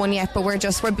nothing won yet, but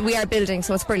we are building,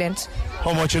 so it's brilliant.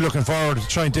 How much are you looking forward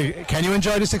to can you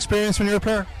enjoy this experience when you're a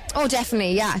player? Oh,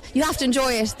 definitely, yeah. You have to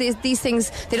enjoy it. These things,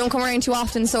 they don't come around too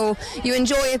often, so you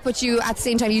enjoy it, but you, at the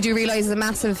same time, you do realise it's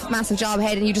a massive job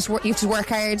ahead, and you have to work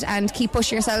hard and keep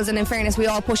pushing yourselves, and in fairness, we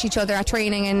all push each other at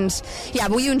training, and yeah,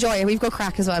 but you enjoy it. We've got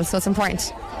crack as well, so it's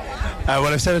important. Well,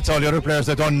 I've said it to all the other players,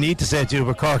 I don't need to say it to you,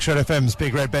 but Cork's Red FM's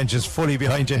Big Red Bench is fully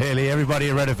behind you, Hayley. Everybody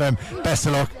at Red FM, best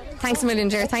of luck. Thanks a million,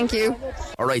 Ger. Thank you.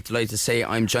 Alright, delighted to say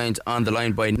I'm joined on the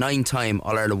line by 9-time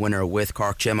All-Ireland winner with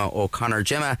Cork, Gemma O'Connor.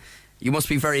 Gemma, you must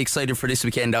be very excited for this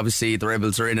weekend. Obviously, the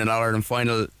Rebels are in an All-Ireland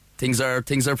final. Things are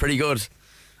pretty good.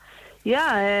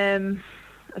 Yeah,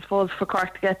 I suppose for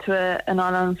Cork to get to an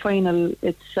All-Ireland final,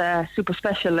 it's super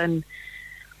special. And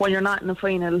when you're not in the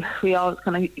final, we always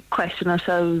kind of question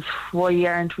ourselves, why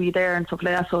aren't we there and stuff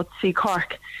like that. So to see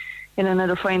Cork in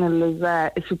another final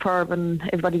is superb, and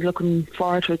everybody's looking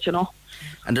forward to it,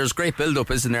 And there's great build-up,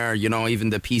 isn't there? Even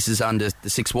the pieces on the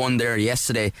 6-1 there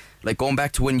yesterday. Like, going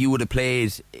back to when you would have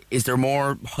played, is there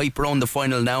more hype around the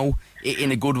final now,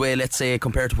 in a good way, let's say,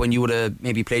 compared to when you would have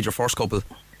maybe played your first couple?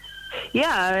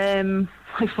 Yeah,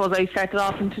 I suppose I started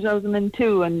off in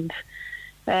 2002, and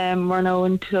we're now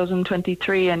in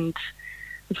 2023, and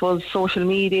I suppose social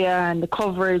media and the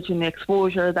coverage and the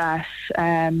exposure that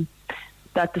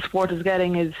the sport is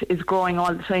getting is growing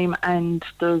all the time, and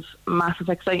there's massive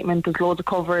excitement, there's loads of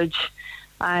coverage,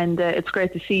 and it's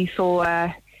great to see. So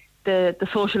the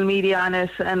social media on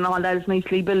it and all that is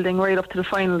nicely building right up to the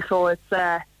final, so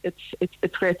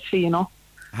it's great to see,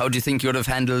 How do you think you would have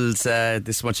handled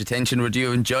this much attention? Would you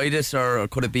have enjoyed it, or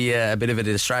could it be a bit of a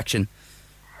distraction?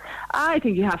 I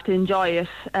think you have to enjoy it.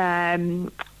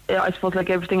 I suppose, like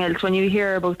everything else, when you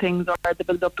hear about things or the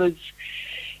build-up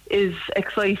is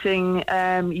exciting,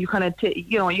 you kind of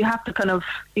you have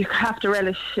to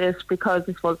relish it, because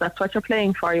I suppose that's what you're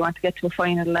playing for. You want to get to a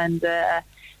final, and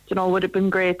would have been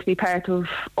great to be part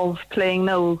of playing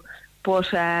now.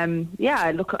 But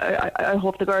look, I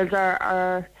hope the girls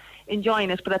are enjoying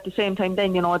it, but at the same time,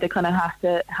 then they kind of have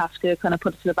to kind of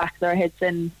put it to the back of their heads,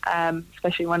 then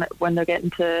especially when they're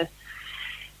getting to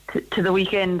the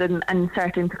weekend and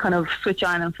starting to kind of switch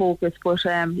on and focus. But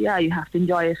you have to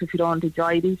enjoy it. If you don't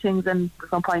enjoy these things, then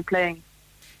there's no point playing.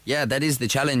 Yeah, that is the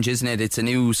challenge, isn't it? It's a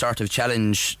new sort of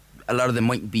challenge. A lot of them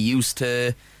mightn't be used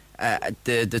to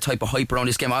the type of hype around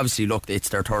this game. Obviously, look, it's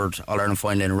their third All-Ireland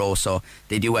final in a row, so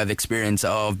they do have experience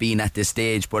of being at this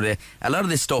stage, but a lot of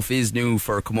this stuff is new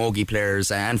for camogie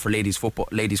players and for ladies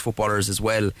footballers as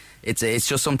well. It's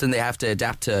just something they have to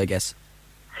adapt to, I guess.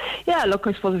 Yeah, look,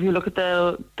 I suppose if you look at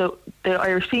the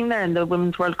Irish team there in the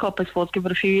Women's World Cup, I suppose give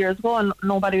it a few years ago and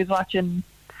nobody was watching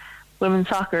women's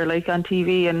soccer like on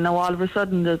TV, and now all of a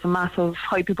sudden there's a massive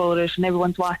hype about it and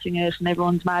everyone's watching it and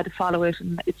everyone's mad to follow it,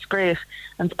 and it's great,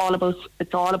 and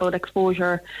it's all about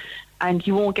exposure, and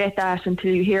you won't get that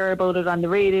until you hear about it on the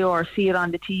radio or see it on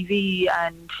the TV.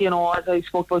 And as I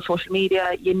spoke about social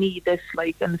media, you need this,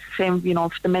 like, and it's the same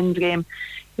for the men's game.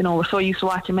 We're so used to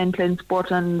watching men playing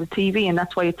sport on the TV, and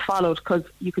that's why it's followed, because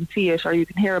you can see it or you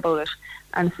can hear about it.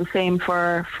 And it's the same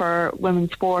for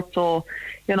women's sport. So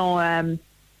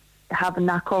having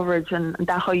that coverage and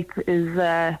that hype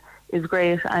is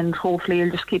great, and hopefully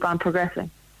it'll just keep on progressing.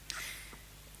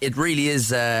 It really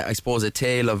is, I suppose, a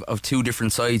tale of two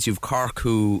different sides. You've Cork,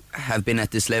 who have been at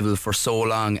this level for so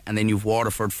long, and then you've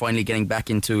Waterford finally getting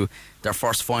back into their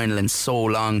first final in so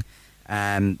long.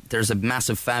 There's a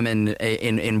massive famine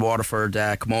in Waterford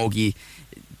camogie.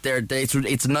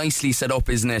 It's nicely set up,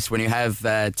 isn't it, when you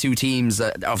have two teams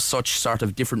of such sort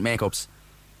of different makeups?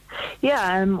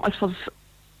 Yeah, I suppose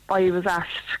I was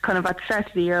asked kind of at the start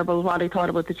of the year about what I thought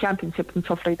about the championship and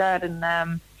stuff like that,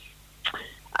 and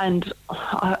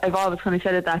I've always kind of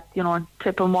said that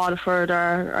Tip and Waterford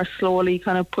are slowly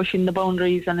kind of pushing the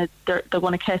boundaries, and they're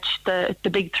going to catch the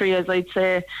big three, as I'd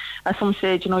say, at some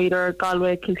stage. either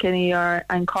Galway, Kilkenny,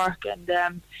 and Cork,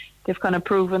 and they've kind of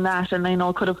proven that. And I know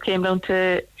it could have came down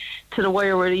to the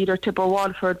wire with either Tip or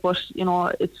Waterford, but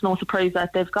it's no surprise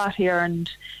that they've got here. And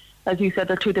as you said,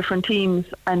 they're two different teams,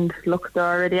 and look, they're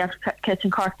already after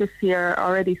catching Cork this year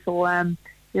already. So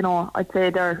I'd say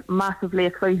they're massively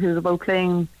excited about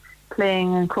playing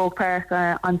in Croke Park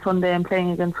on Sunday and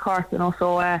playing against Cork.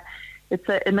 So it's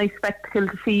a nice spectacle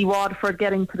to see Waterford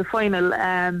getting to the final,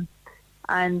 and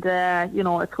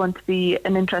it's going to be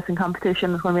an interesting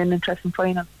competition. It's going to be an interesting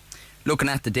final. Looking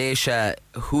at the Daisha,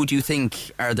 who do you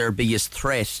think are their biggest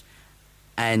threat,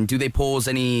 and do they pose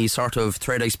any sort of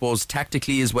threat, I suppose,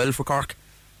 tactically as well for Cork?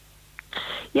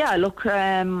 Yeah, look,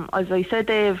 as I said,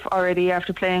 they've already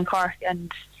after playing Cork,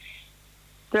 and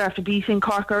they're after beating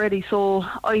Cork already. So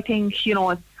I think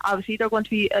obviously they're going to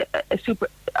be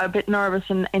a bit nervous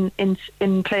in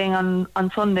playing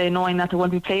on Sunday, knowing that they're going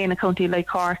to be playing a county like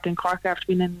Cork, and Cork after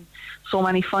being in so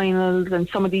many finals, and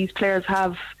some of these players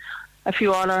have a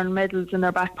few All-Ireland medals in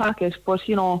their back pocket. But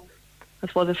I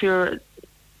suppose if you're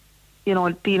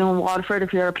dealing with Waterford,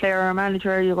 if you're a player or a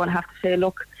manager, you're going to have to say,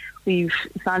 look,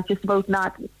 it's not just about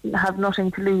not have nothing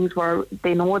to lose, where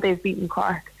they know they've beaten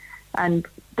Cork and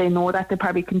they know that they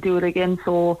probably can do it again.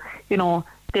 So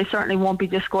they certainly won't be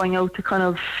just going out to kind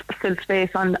of fill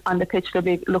space on the pitch. They'll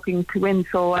be looking to win.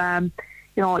 So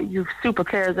you've super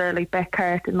players there like Beck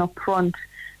Carton up front.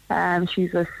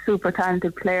 She's a super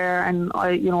talented player, and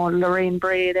Lorraine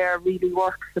Bray there really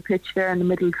works the pitch there in the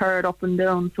middle third up and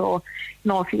down. So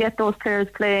if you get those players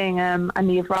playing, and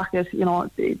Niamh Rocket,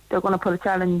 they're going to put a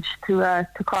challenge to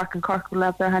Cork, and Cork will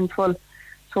have their hands full.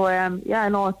 So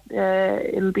it'll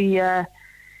be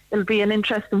an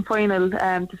interesting final,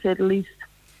 to say the least.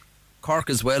 Cork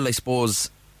as well, I suppose,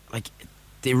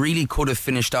 they really could have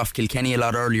finished off Kilkenny a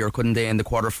lot earlier, couldn't they, in the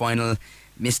quarter-final?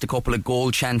 Missed a couple of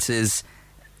goal chances.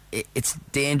 It's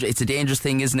a dangerous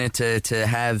thing, isn't it, to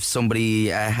have somebody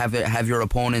have your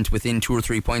opponent within 2 or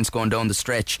 3 points going down the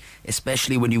stretch,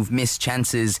 especially when you've missed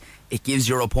chances. It gives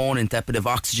your opponent that bit of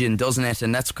oxygen, doesn't it?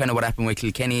 And that's kind of what happened with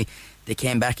Kilkenny. They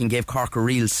came back and gave Cork a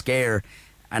real scare,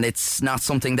 and it's not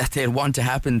something that they'd want to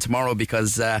happen tomorrow,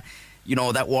 because that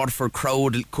Waterford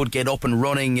crowd could get up and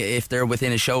running if they're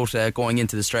within a shout going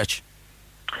into the stretch.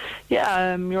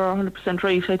 Yeah, you're 100%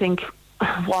 right. I think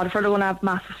Waterford are going to have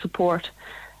massive support.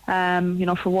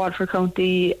 For Waterford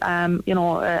County,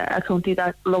 a county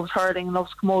that loves hurling and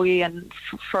loves camogie, and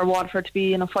for Waterford to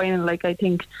be in a final, I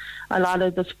think a lot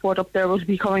of the support up there will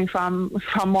be coming from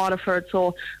Waterford.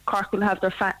 So Cork will have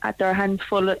their hands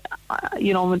full,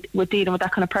 with dealing with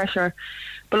that kind of pressure.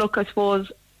 But look, I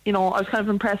suppose, I was kind of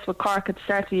impressed with Cork at the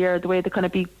start of the year, the way they kind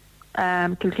of beat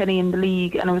Kilkenny in the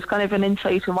league, and it was kind of an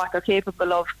insight in what they're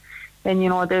capable of. And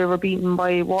they were beaten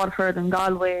by Waterford and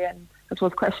Galway, and I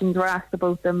suppose questions were asked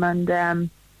about them, and I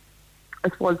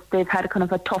suppose they've had a kind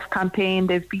of a tough campaign.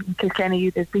 They've beaten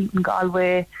Kilkenny, they've beaten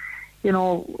Galway,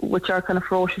 which are kind of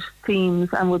ferocious teams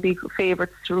and would be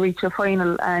favourites to reach a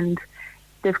final, and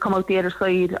they've come out the other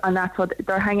side, and that's what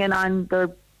they're hanging on.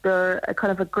 They're a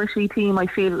kind of a gritty team, I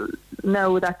feel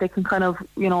now, that they can kind of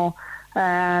when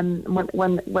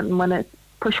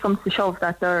push comes to shove,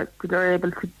 that they're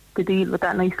able to deal with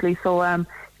that nicely. So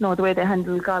the way they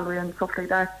handle Galway and stuff like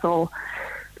that. So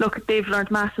look, they've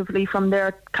learned massively from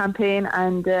their campaign,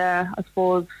 and I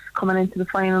suppose coming into the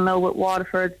final now with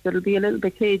Waterford, it'll be a little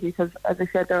bit cagey because, as I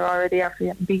said, they're already after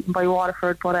getting beaten by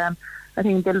Waterford. But I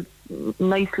think they'll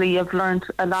nicely have learned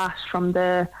a lot from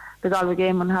the Galway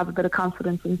game and have a bit of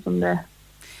confidence in from there.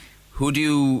 Who do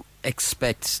you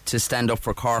expect to stand up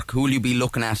for Cork? Who will you be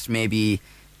looking at maybe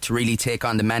to really take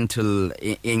on the mantle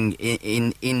in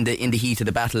the heat of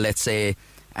the battle, let's say,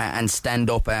 and stand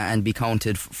up and be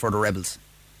counted for the Rebels?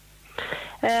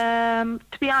 To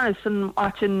be honest, and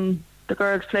watching the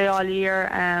girls play all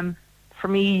year, for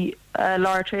me,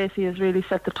 Laura Tracy has really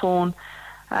set the tone.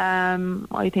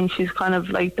 I think she's kind of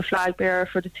like the flag bearer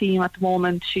for the team at the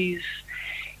moment. She's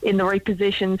in the right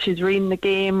position, she's reading the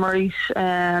game right,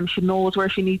 she knows where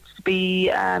she needs to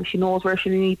be, she knows where she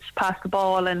needs to pass the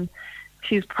ball, and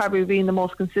she's probably been the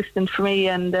most consistent for me.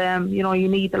 And you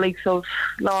need the likes of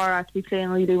Laura to be playing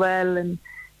really well, and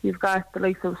you've got the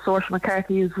likes of Saoirse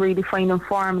McCarthy, who's really finding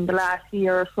form in the last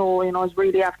year or so, is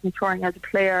really after maturing as a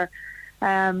player.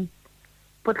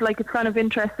 But it's kind of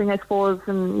interesting, I suppose,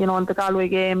 and in the Galway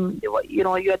game, you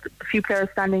had a few players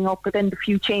standing up, but then the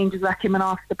few changes that came in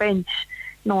off the bench.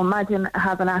 Imagine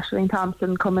having Aisling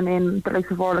Thompson coming in, the likes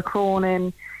of Orla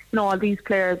Cronin, all these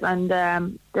players, and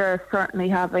they're certainly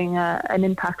having an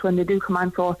impact when they do come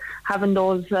on. So having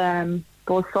those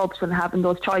subs and having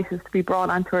those choices to be brought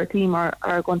onto our team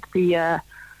are going to be are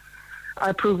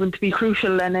proven to be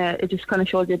crucial, and it just kind of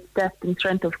shows you the depth and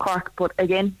strength of Cork. But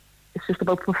again, it's just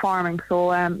about performing.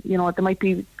 So they might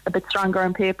be a bit stronger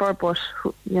on paper, but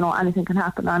anything can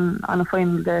happen on a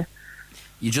final day.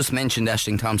 You just mentioned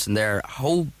Aisling Thompson there.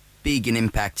 How big an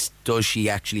impact does she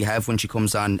actually have when she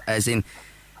comes on? As in,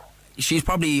 she's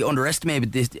probably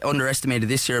underestimated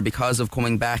this year because of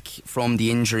coming back from the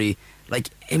injury.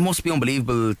 It must be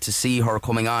unbelievable to see her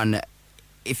coming on.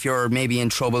 If you're maybe in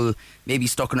trouble, maybe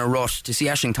stuck in a rut, to see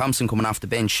Aisling Thompson coming off the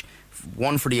bench,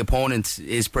 one, for the opponent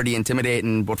is pretty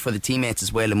intimidating, but for the teammates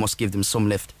as well, it must give them some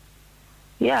lift.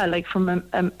 Yeah, from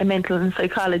a mental and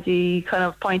psychology kind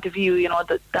of point of view,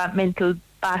 that mental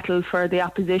battle for the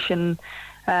opposition,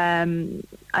 and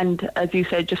as you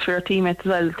said, just for your teammates as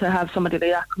well, to have somebody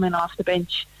like that come in off the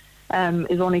bench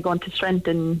is only going to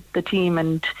strengthen the team.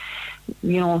 And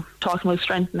talking about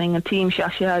strengthening a team, she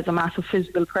actually has a massive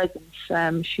physical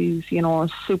presence. She's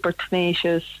super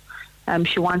tenacious.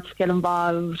 She wants to get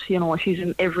involved. She's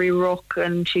in every ruck,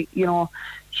 and she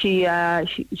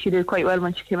did quite well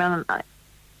when she came in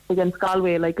against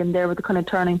Galway, and there were the kind of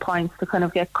turning points to kind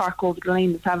of get Cork over the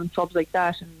line, is having subs like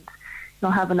that, and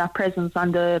having that presence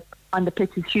on the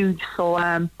pitch is huge. So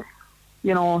I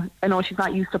know she's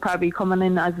not used to probably coming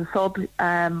in as a sub,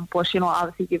 but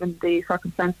obviously given the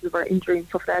circumstances of her injury and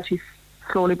stuff like that, she's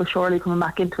slowly but surely coming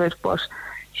back into it. But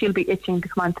she'll be itching to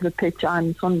come onto the pitch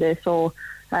on Sunday. So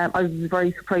I was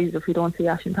very surprised if we don't see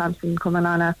Aisling Thompson coming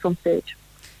on at some stage.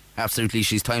 Absolutely,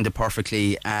 she's timed it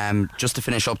perfectly. Just to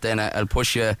finish up then, I'll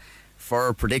push you for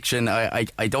a prediction. I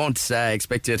don't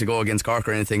expect you to go against Cork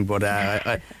or anything, but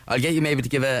I'll get you maybe to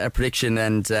give a prediction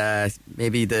and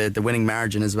maybe the winning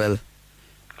margin as well.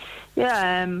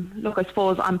 Yeah, look, I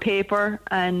suppose on paper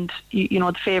and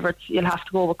the favourites, you'll have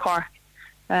to go with Cork.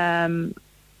 But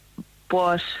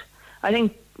I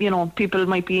think people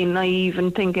might be naive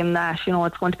in thinking that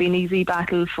it's going to be an easy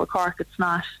battle for Cork. It's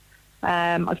not.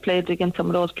 I've played against some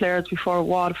of those players before,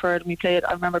 Waterford. I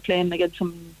remember playing against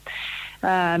them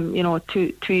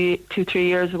 2-3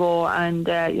 years ago, and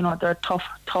they're tough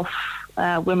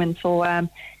women. So I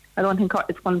don't think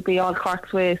it's going to be all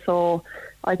Cork's way. So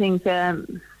I think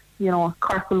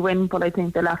Cork will win, but I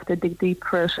think they'll have to dig deep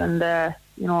for it. And as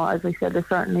I said, there's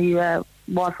certainly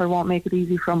Waterford won't make it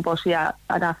easy for them. But yeah,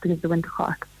 I'd have to give the win to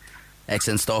Cork.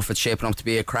 Excellent stuff. It's shaping up to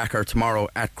be a cracker tomorrow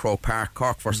at Croke Park.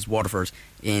 Cork versus Waterford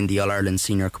in the All-Ireland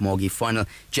Senior Camogie Final.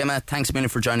 Gemma, thanks a million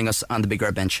for joining us on the Big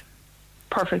Red Bench.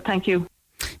 Perfect, thank you.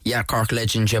 Yeah, Cork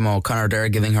legend Gemma O'Connor there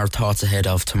giving her thoughts ahead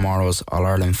of tomorrow's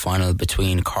All-Ireland Final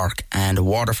between Cork and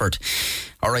Waterford.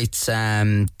 Alright,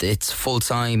 it's full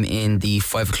time in the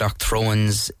 5 o'clock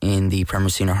throw-ins in the Premier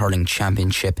Senior Hurling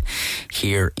Championship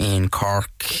here in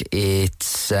Cork.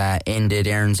 It's ended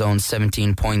Erin's Own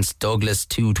 17 points, Douglas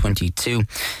 222,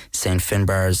 St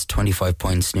Finbarr's 25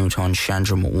 points, Newtown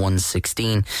Shandrum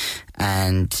 116,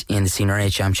 and in the Senior A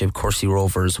Championship, Cork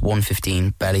Rovers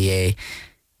 115, Ballyea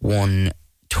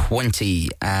 120.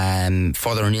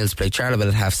 Father O'Neill's play Charleville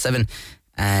at 7:30,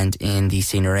 and in the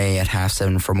Senior A at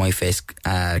 7:30 for My Face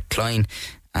Clyne,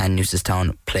 and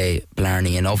Newcestown play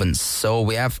Blarney and Ovens. So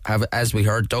we have, as we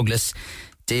heard, Douglas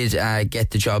did get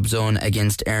the job done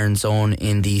against Erin's Own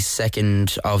in the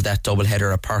second of that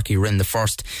doubleheader at Parky Rinn. The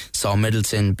first saw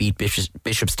Middleton beat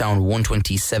Bishopstown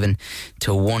 127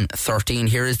 to 113.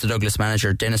 Here is the Douglas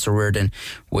manager, Dennis O'Riordan,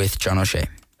 with John O'Shea.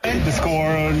 The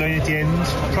score line at the end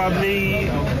probably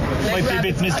might be a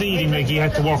bit misleading. Like, he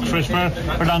had to work for it for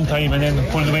a long time and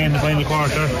then pulled away in the final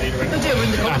quarter.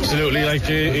 Absolutely, like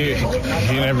you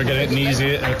never get it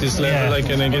easy at this level. Like,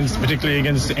 and particularly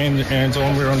against Erin's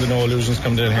Own, we were under no illusions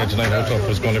coming down here tonight how tough it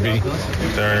was going to be.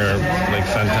 They're like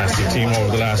fantastic team over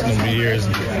the last number of years,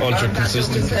 ultra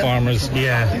consistent performers. So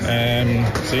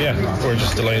we're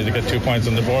just delighted to get 2 points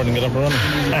on the board and get up and running.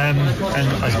 And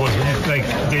I suppose like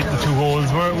the 2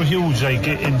 goals were huge, like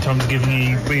in terms of giving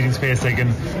the breathing space, like,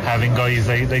 and having guys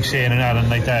like Shane and Alan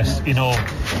like that. You know,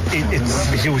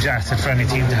 it's a huge asset for any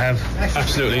team to have.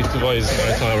 Absolutely, the boys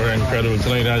I thought were incredible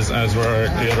tonight, as were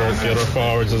the other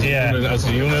forwards as the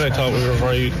unit. I thought we were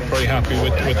very very happy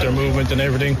with their movement and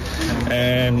everything.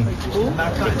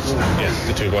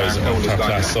 The 2 boys are top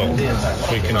class, so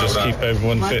we can just keep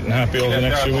everyone fit and happy over the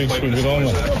next few weeks. We'll be going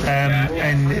well.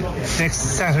 And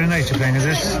next Saturday night you're playing, is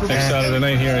it? Next Saturday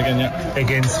night here again,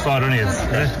 against Father Neils, is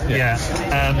it?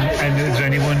 And is there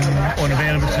anyone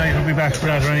unavailable tonight who'll be back for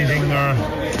that or anything? Or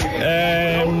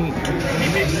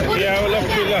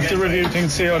we'll have to review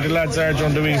things, see how the lads are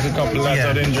during the week. A couple of lads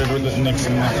are injured with the Nicks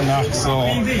and Knox, so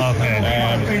probably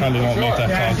won't make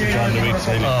that call during the week,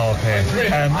 really.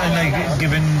 And like,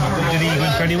 given the league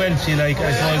went fairly well to you, like,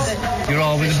 I suppose you're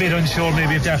always a bit unsure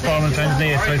maybe if that form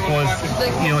translates. I suppose,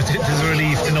 you know, it's a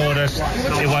relief to know that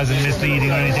it wasn't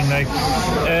misleading or anything like.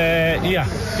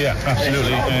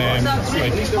 Absolutely.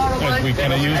 Like we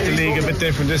kind of used the league a bit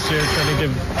different this year, trying to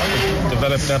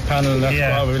develop that panel. That's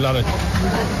probably a lot of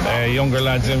younger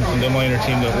lads in from the minor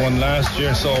team that won last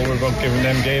year, so we're about giving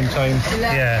them game time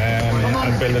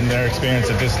and building their experience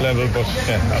at this level. But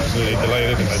absolutely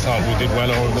delighted. I thought we did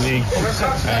well over the league,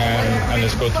 and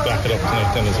it's good to back it up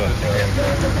tonight then as well.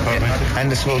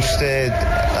 And I suppose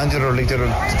and the other league, the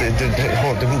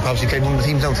group obviously played one of the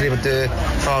teams down today, but the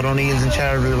Father O'Neill's and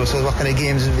Charleville. So what kind of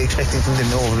games are we expecting from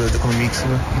them over the coming weeks?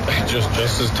 Just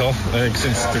as tough.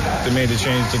 Since they made a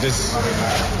change to this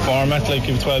format, like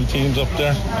you have 12 teams up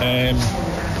there.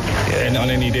 And on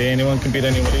any day anyone can beat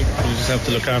anybody. You just have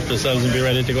to look after yourselves and be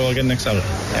ready to go again next Saturday.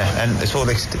 And I suppose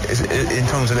in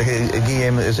terms of like a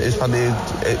game is probably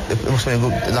it must be a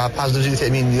lot of positives. I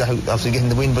mean, you obviously getting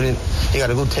the win, but you got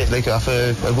a good take like off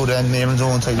a good Erin's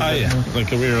Own type.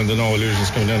 Like we were under no illusions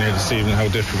coming down here this evening how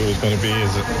difficult it was going to be.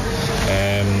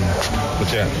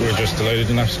 But we're just delighted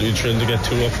and absolutely thrilled to get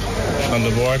 2 up on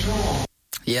the board.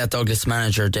 Yeah, Douglas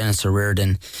manager Dennis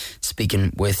O'Riordan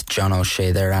speaking with John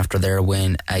O'Shea there after their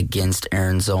win against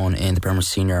Erin's Own in the Premier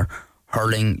Senior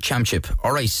Hurling Championship.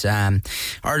 Alright,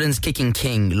 Ireland's Kicking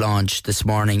King launched this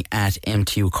morning at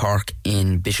MTU Cork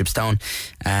in Bishopstown.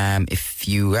 If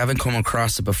you haven't come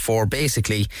across it before,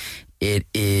 basically it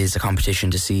is a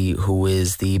competition to see who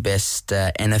is the best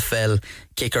NFL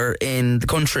kicker in the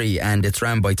country, and it's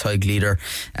ran by Tadhg Leader.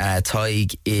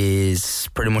 Tadhg is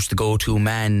pretty much the go-to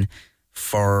man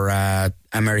for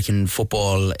American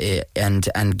football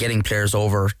and getting players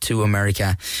over to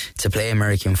America to play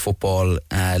American football.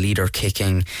 Leader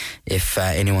Kicking, if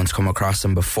anyone's come across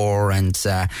him before. And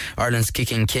Ireland's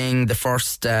Kicking King, the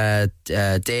first day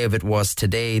of it was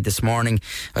today, this morning.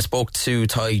 I spoke to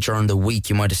Tadhg during the week.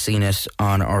 You might have seen it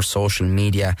on our social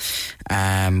media,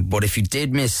 but if you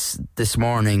did miss this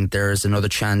morning, there's another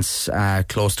chance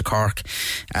close to Cork.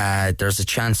 There's a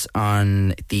chance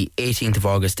on the 18th of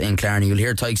August in Clarny. You'll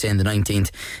hear Tadhg saying the 19th.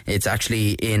 It's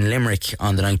actually in Limerick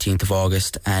on the 19th of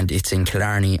August, and it's in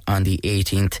Killarney on the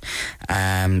 18th.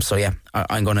 I'm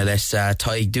going to let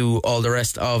Tadhg do all the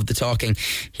rest of the talking.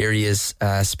 Here he is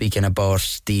speaking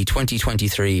about the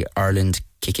 2023 Ireland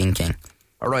Kicking King.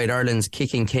 Alright, Ireland's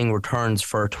Kicking King returns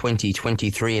for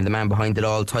 2023, and the man behind it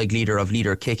all, Tadhg Leader of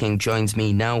Leader Kicking, joins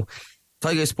me now.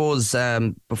 Tadhg, I suppose,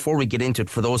 before we get into it,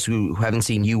 for those who haven't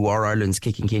seen you or Ireland's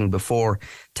Kicking King before,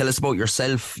 tell us about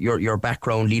yourself, your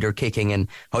background, Leader Kicking, and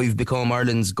how you've become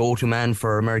Ireland's go-to man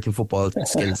for American football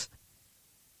skills.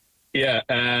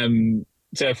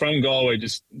 So from Galway,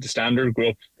 just the standard, grew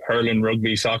up hurling,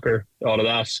 rugby, soccer, all of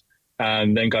that,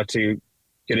 and then got to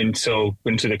get into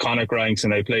the Connacht ranks,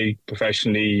 and I played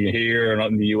professionally here and out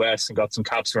in the US and got some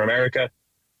caps for America.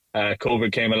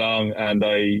 COVID came along and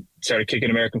I started kicking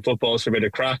American footballs for a bit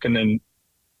of crack, and then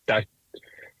I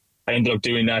ended up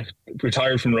doing that,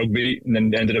 retired from rugby, and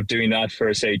then ended up doing that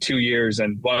for, say, 2 years.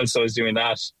 And whilst I was doing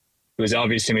that, it was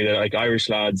obvious to me that like Irish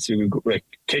lads who like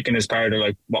kicking is part of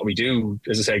like what we do,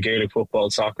 as I say, Gaelic football,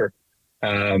 soccer,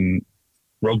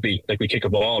 rugby, like we kick a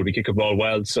ball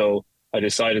well. So I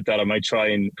decided that I might try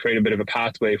and create a bit of a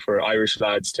pathway for Irish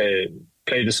lads to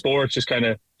play the sport, just kind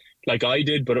of like I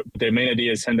did, but the main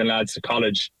idea is sending lads to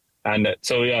college. And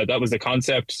so, yeah, that was the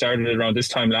concept. Started around this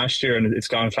time last year, and it's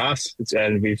gone class.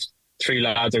 We've 3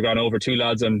 lads have gone over, 2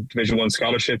 lads on Division 1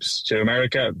 scholarships to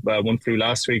America. One flew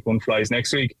last week, one flies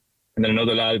next week. And then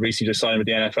another lad recently just signed with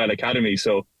the NFL Academy.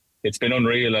 So it's been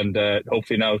unreal, and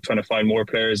hopefully now trying to find more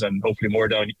players and hopefully more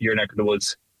down your neck of the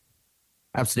woods.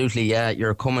 Absolutely, yeah.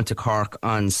 You're coming to Cork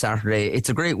on Saturday. It's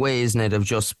a great way, isn't it, of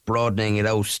just broadening it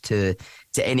out to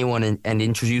anyone and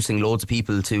introducing loads of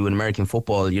people to an American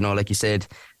football. You know, like you said,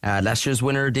 last year's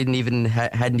winner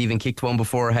hadn't even kicked one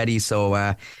before, had he?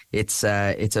 So it's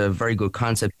a very good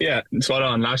concept. Yeah, spot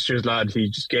on. Last year's lad, he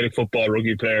just Gaelic football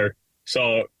rugby player.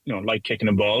 So, you know, like kicking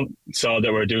a ball. Saw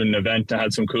that we're doing an event and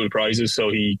had some cool prizes. So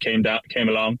he came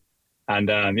along, and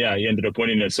he ended up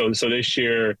winning it. So this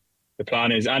year, the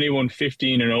plan is anyone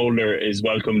 15 and older is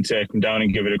welcome to come down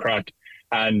and give it a crack.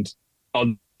 And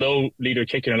although Leader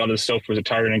Kicking, a lot of the stuff was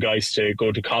targeting guys to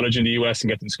go to college in the US and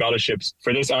get them scholarships,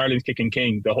 for this Ireland's Kicking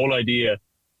King, the whole idea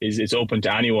is it's open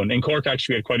to anyone. In Cork,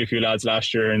 actually, we had quite a few lads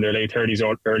last year in their late 30s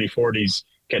or early 40s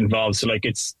get involved. So like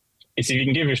it's if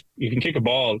you can kick a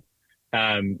ball,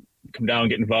 come down,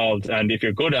 get involved, and if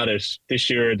you're good at it,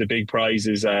 this year the big prize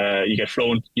is you get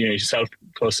flown, yourself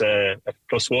plus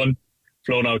 +1.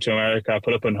 Flown out to America,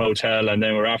 put up in a hotel, and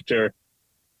then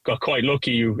got quite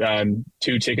lucky.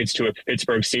 2 tickets to a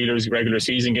Pittsburgh Steelers regular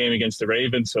season game against the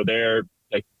Ravens. So they're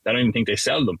like, I don't even think they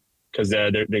sell them because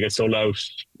they get sold out,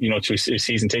 to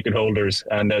season ticket holders.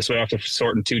 And so we have to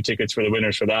sort 2 tickets for the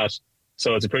winners for that.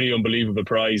 So it's a pretty unbelievable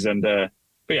prize. And but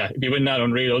yeah, if you win that,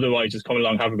 unreal. Otherwise, just come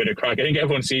along, have a bit of crack. I think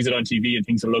everyone sees it on TV and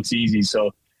thinks it looks easy.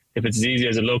 So if it's as easy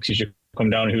as it looks, you should come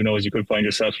down. Who knows? You could find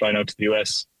yourself flying out to the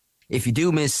US. If you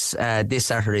do miss this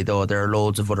Saturday, though, there are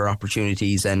loads of other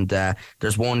opportunities, and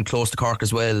there's one close to Cork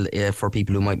as well for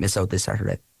people who might miss out this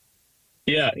Saturday.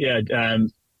 Yeah.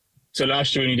 So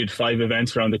last year we did 5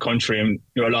 events around the country, and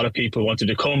a lot of people wanted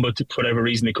to come, but for whatever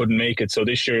reason they couldn't make it. So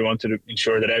this year we wanted to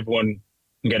ensure that everyone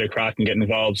can get a crack and get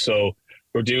involved. So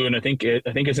we're doing, I think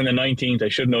it's on the 19th. I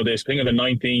should know this. I think on the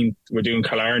 19th we're doing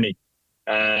Killarney.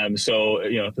 So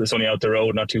it's only out the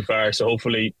road, not too far. So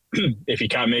hopefully, if you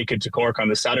can't make it to Cork on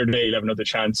the Saturday, you'll have another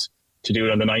chance to do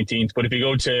it on the 19th. But if you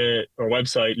go to our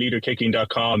website,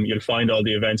 leaderkicking.com, you'll find all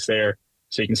the events there,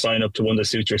 so you can sign up to one that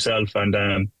suits yourself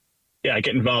and get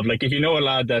involved. Like if you know a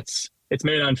lad it's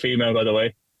male and female, by the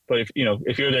way. But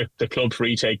if you're the club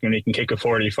free taker and you can kick a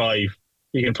 45,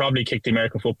 you can probably kick the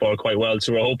American football quite well.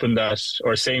 So we're hoping that,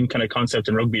 or same kind of concept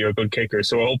in rugby, you're a good kicker.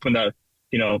 So we're hoping that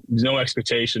there's no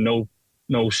expectation,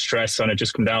 no stress on it,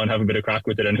 just come down, have a bit of crack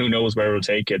with it, and who knows where it'll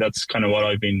take you. That's kind of what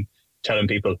I've been telling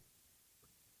people.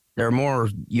 There are more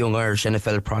young Irish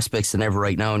NFL prospects than ever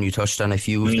right now, and you touched on a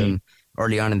few of them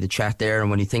early on in the chat there. And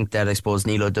when you think that, I suppose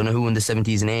Neil O'Donoghue in the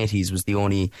 70s and 80s was the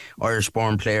only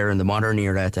Irish-born player in the modern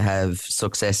era to have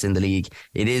success in the league,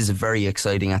 it is very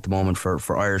exciting at the moment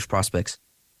for Irish prospects.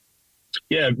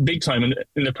 Yeah, big time. And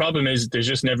the problem is there's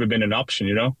just never been an option,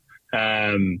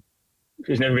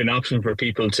 there's never been an option for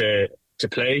people to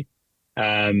play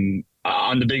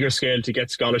on the bigger scale, to get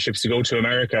scholarships to go to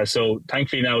America. So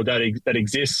thankfully now that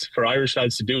exists for Irish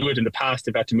lads to do it. In the past,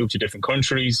 they've had to move to different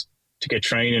countries to get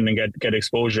training and get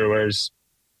exposure, whereas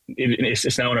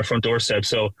it's now on our front doorstep.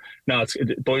 So now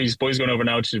it's boys going over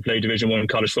now to play Division 1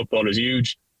 college football is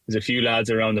huge. There's a few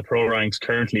lads around the pro ranks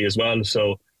currently as well.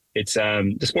 So it's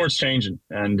the sport's changing,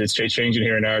 and it's changing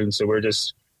here in Ireland. So we're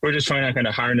just trying to kind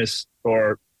of harness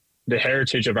for the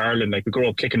heritage of Ireland. Like we grew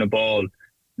up kicking a ball.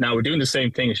 Now we're doing the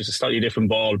same thing. It's just a slightly different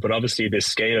ball, but obviously the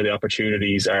scale of the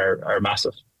opportunities are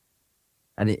massive.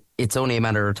 And it's only a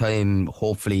matter of time,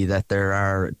 hopefully, that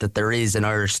there is an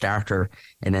Irish starter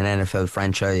in an NFL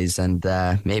franchise, and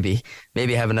maybe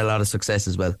having a lot of success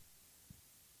as well.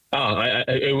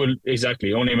 It will,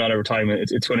 exactly. Only a matter of time.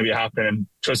 It's going to be happening. And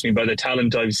trust me, by the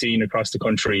talent I've seen across the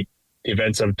country, the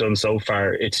events I've done so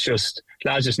far, it's just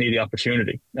lads just need the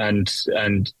opportunity, and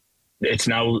it's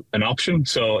now an option.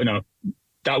 So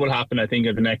that will happen. I think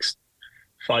in the next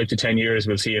 5 to 10 years,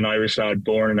 we'll see an Irish lad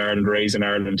born in Ireland, raised in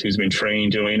Ireland, who's been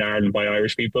trained in Ireland by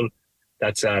Irish people.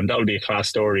 That will be a class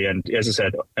story. And as I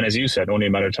said, and as you said, only a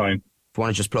matter of time. If you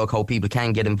want to just plug how people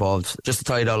can get involved, just to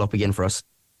tie it all up again for us.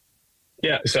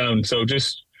 Yeah, so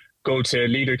just go to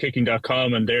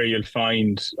leaderkicking.com, and there you'll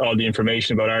find all the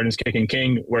information about Ireland's Kicking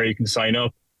King, where you can sign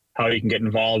up, how you can get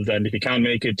involved. And if you can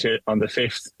make it on the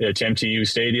 5th to MTU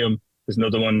Stadium, there's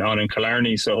another one on in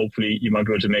Killarney, so hopefully you might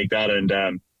be able to make that.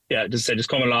 And just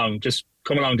come along just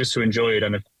to enjoy it.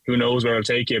 And who knows where it'll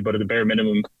take you, but at the bare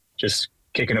minimum, just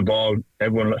kicking a ball.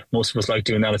 Most of us like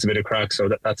doing that. It's a bit of crack. So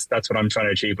that's what I'm trying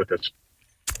to achieve with it.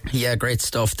 Yeah, great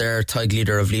stuff there. Tadhg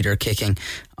Leader of Leader Kicking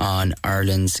on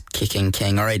Ireland's Kicking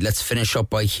King. Alright, let's finish up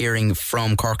by hearing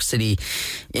from Cork City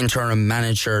interim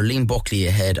manager Liam Buckley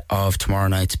ahead of tomorrow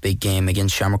night's big game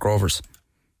against Shamrock Rovers.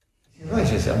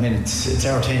 Right, I mean it's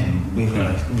our team. We've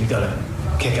got to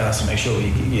kick ass and make sure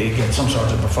you get some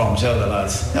sort of performance out of the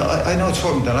lads. No, I know it's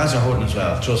hurting. The lads are hurting as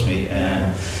well. Trust me.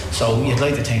 So you'd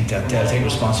like to think that they'll take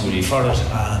responsibility for it,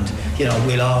 and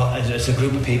we'll all, as a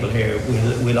group of people here,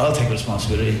 we'll all take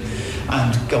responsibility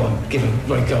and go and give a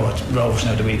right go at Rovers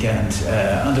now the weekend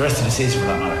and the rest of the season for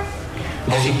that matter.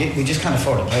 Because we just can't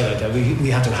afford to play like that. We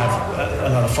have to have a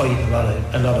lot of fight,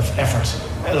 a lot of effort,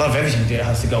 a lot of everything there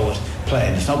has to go with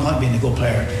playing. There's no point being a good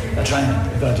player at training.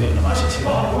 You've got to do it in the matches.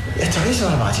 Yeah, there is a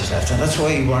lot of matches left, and that's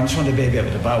why we're not trying to baby up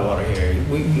with the bathwater here.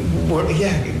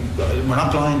 We're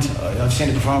not blind. I've seen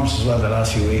the performance as well the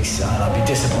last few weeks, and I'll be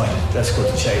disappointed. Let's go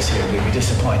to chase here. We'll be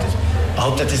disappointed. I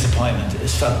hope that disappointment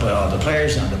is felt by all the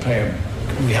players and the player.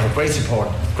 We have a great support,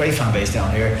 great fan base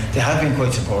down here. They have been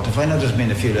quite supportive. I know there's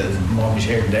been a few little moments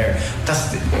here and there.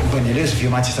 When you lose a few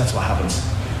matches, that's what happens.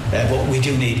 But we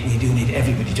do need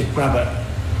everybody to grab it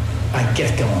and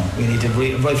get going. We need to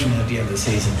right from the end of the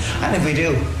season. And if we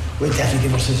do, we'll definitely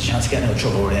give ourselves a chance of getting out of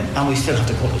trouble we're in. And we still have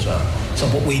to cup as well. So,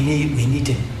 but we need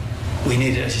to,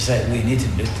 as you said, we need to,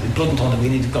 blood and thunder, we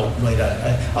need to go right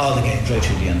at all the games right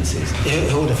through the end of the season.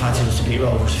 Who would have fancied us to beat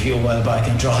Rovers a few while back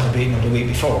and draw the beating of the week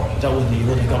before? You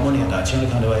wouldn't have got money on that,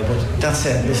 kind of way. But that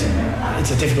said, listen,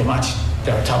 it's a difficult match.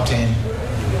 They're a top team,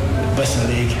 best in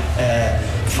the league.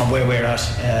 From where we're at,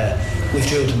 we've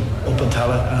drew them up in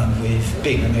Tala and we've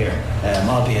beaten them here,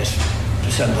 albeit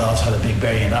the Seven Dogs had a big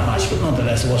bearing in that match, but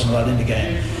nonetheless there wasn't a lot in the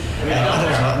game. And there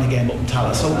was a lot in the game up in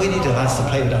Tala, so we need the lads to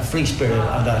play with that free spirit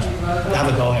and that have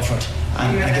a go effort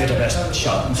and give it the best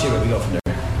shot and see where we go from there.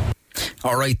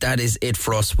 Alright, that is it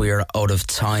for us. We're out of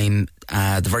time.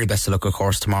 The very best of luck, of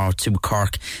course, tomorrow to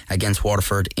Cork against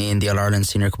Waterford in the All-Ireland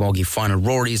Senior Camogie Final.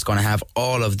 Rory is going to have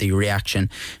all of the reaction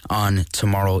on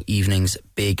tomorrow evening's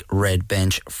Big Red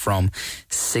Bench from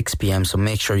 6 p.m, so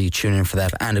make sure you tune in for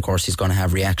that. And of course he's going to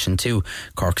have reaction to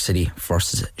Cork City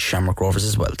versus Shamrock Rovers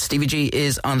as well. Stevie G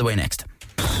is on the way next.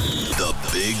 The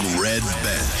Big Red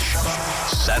Bench,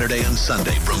 Saturday and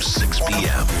Sunday from 6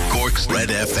 p.m, Cork's Red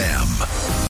FM.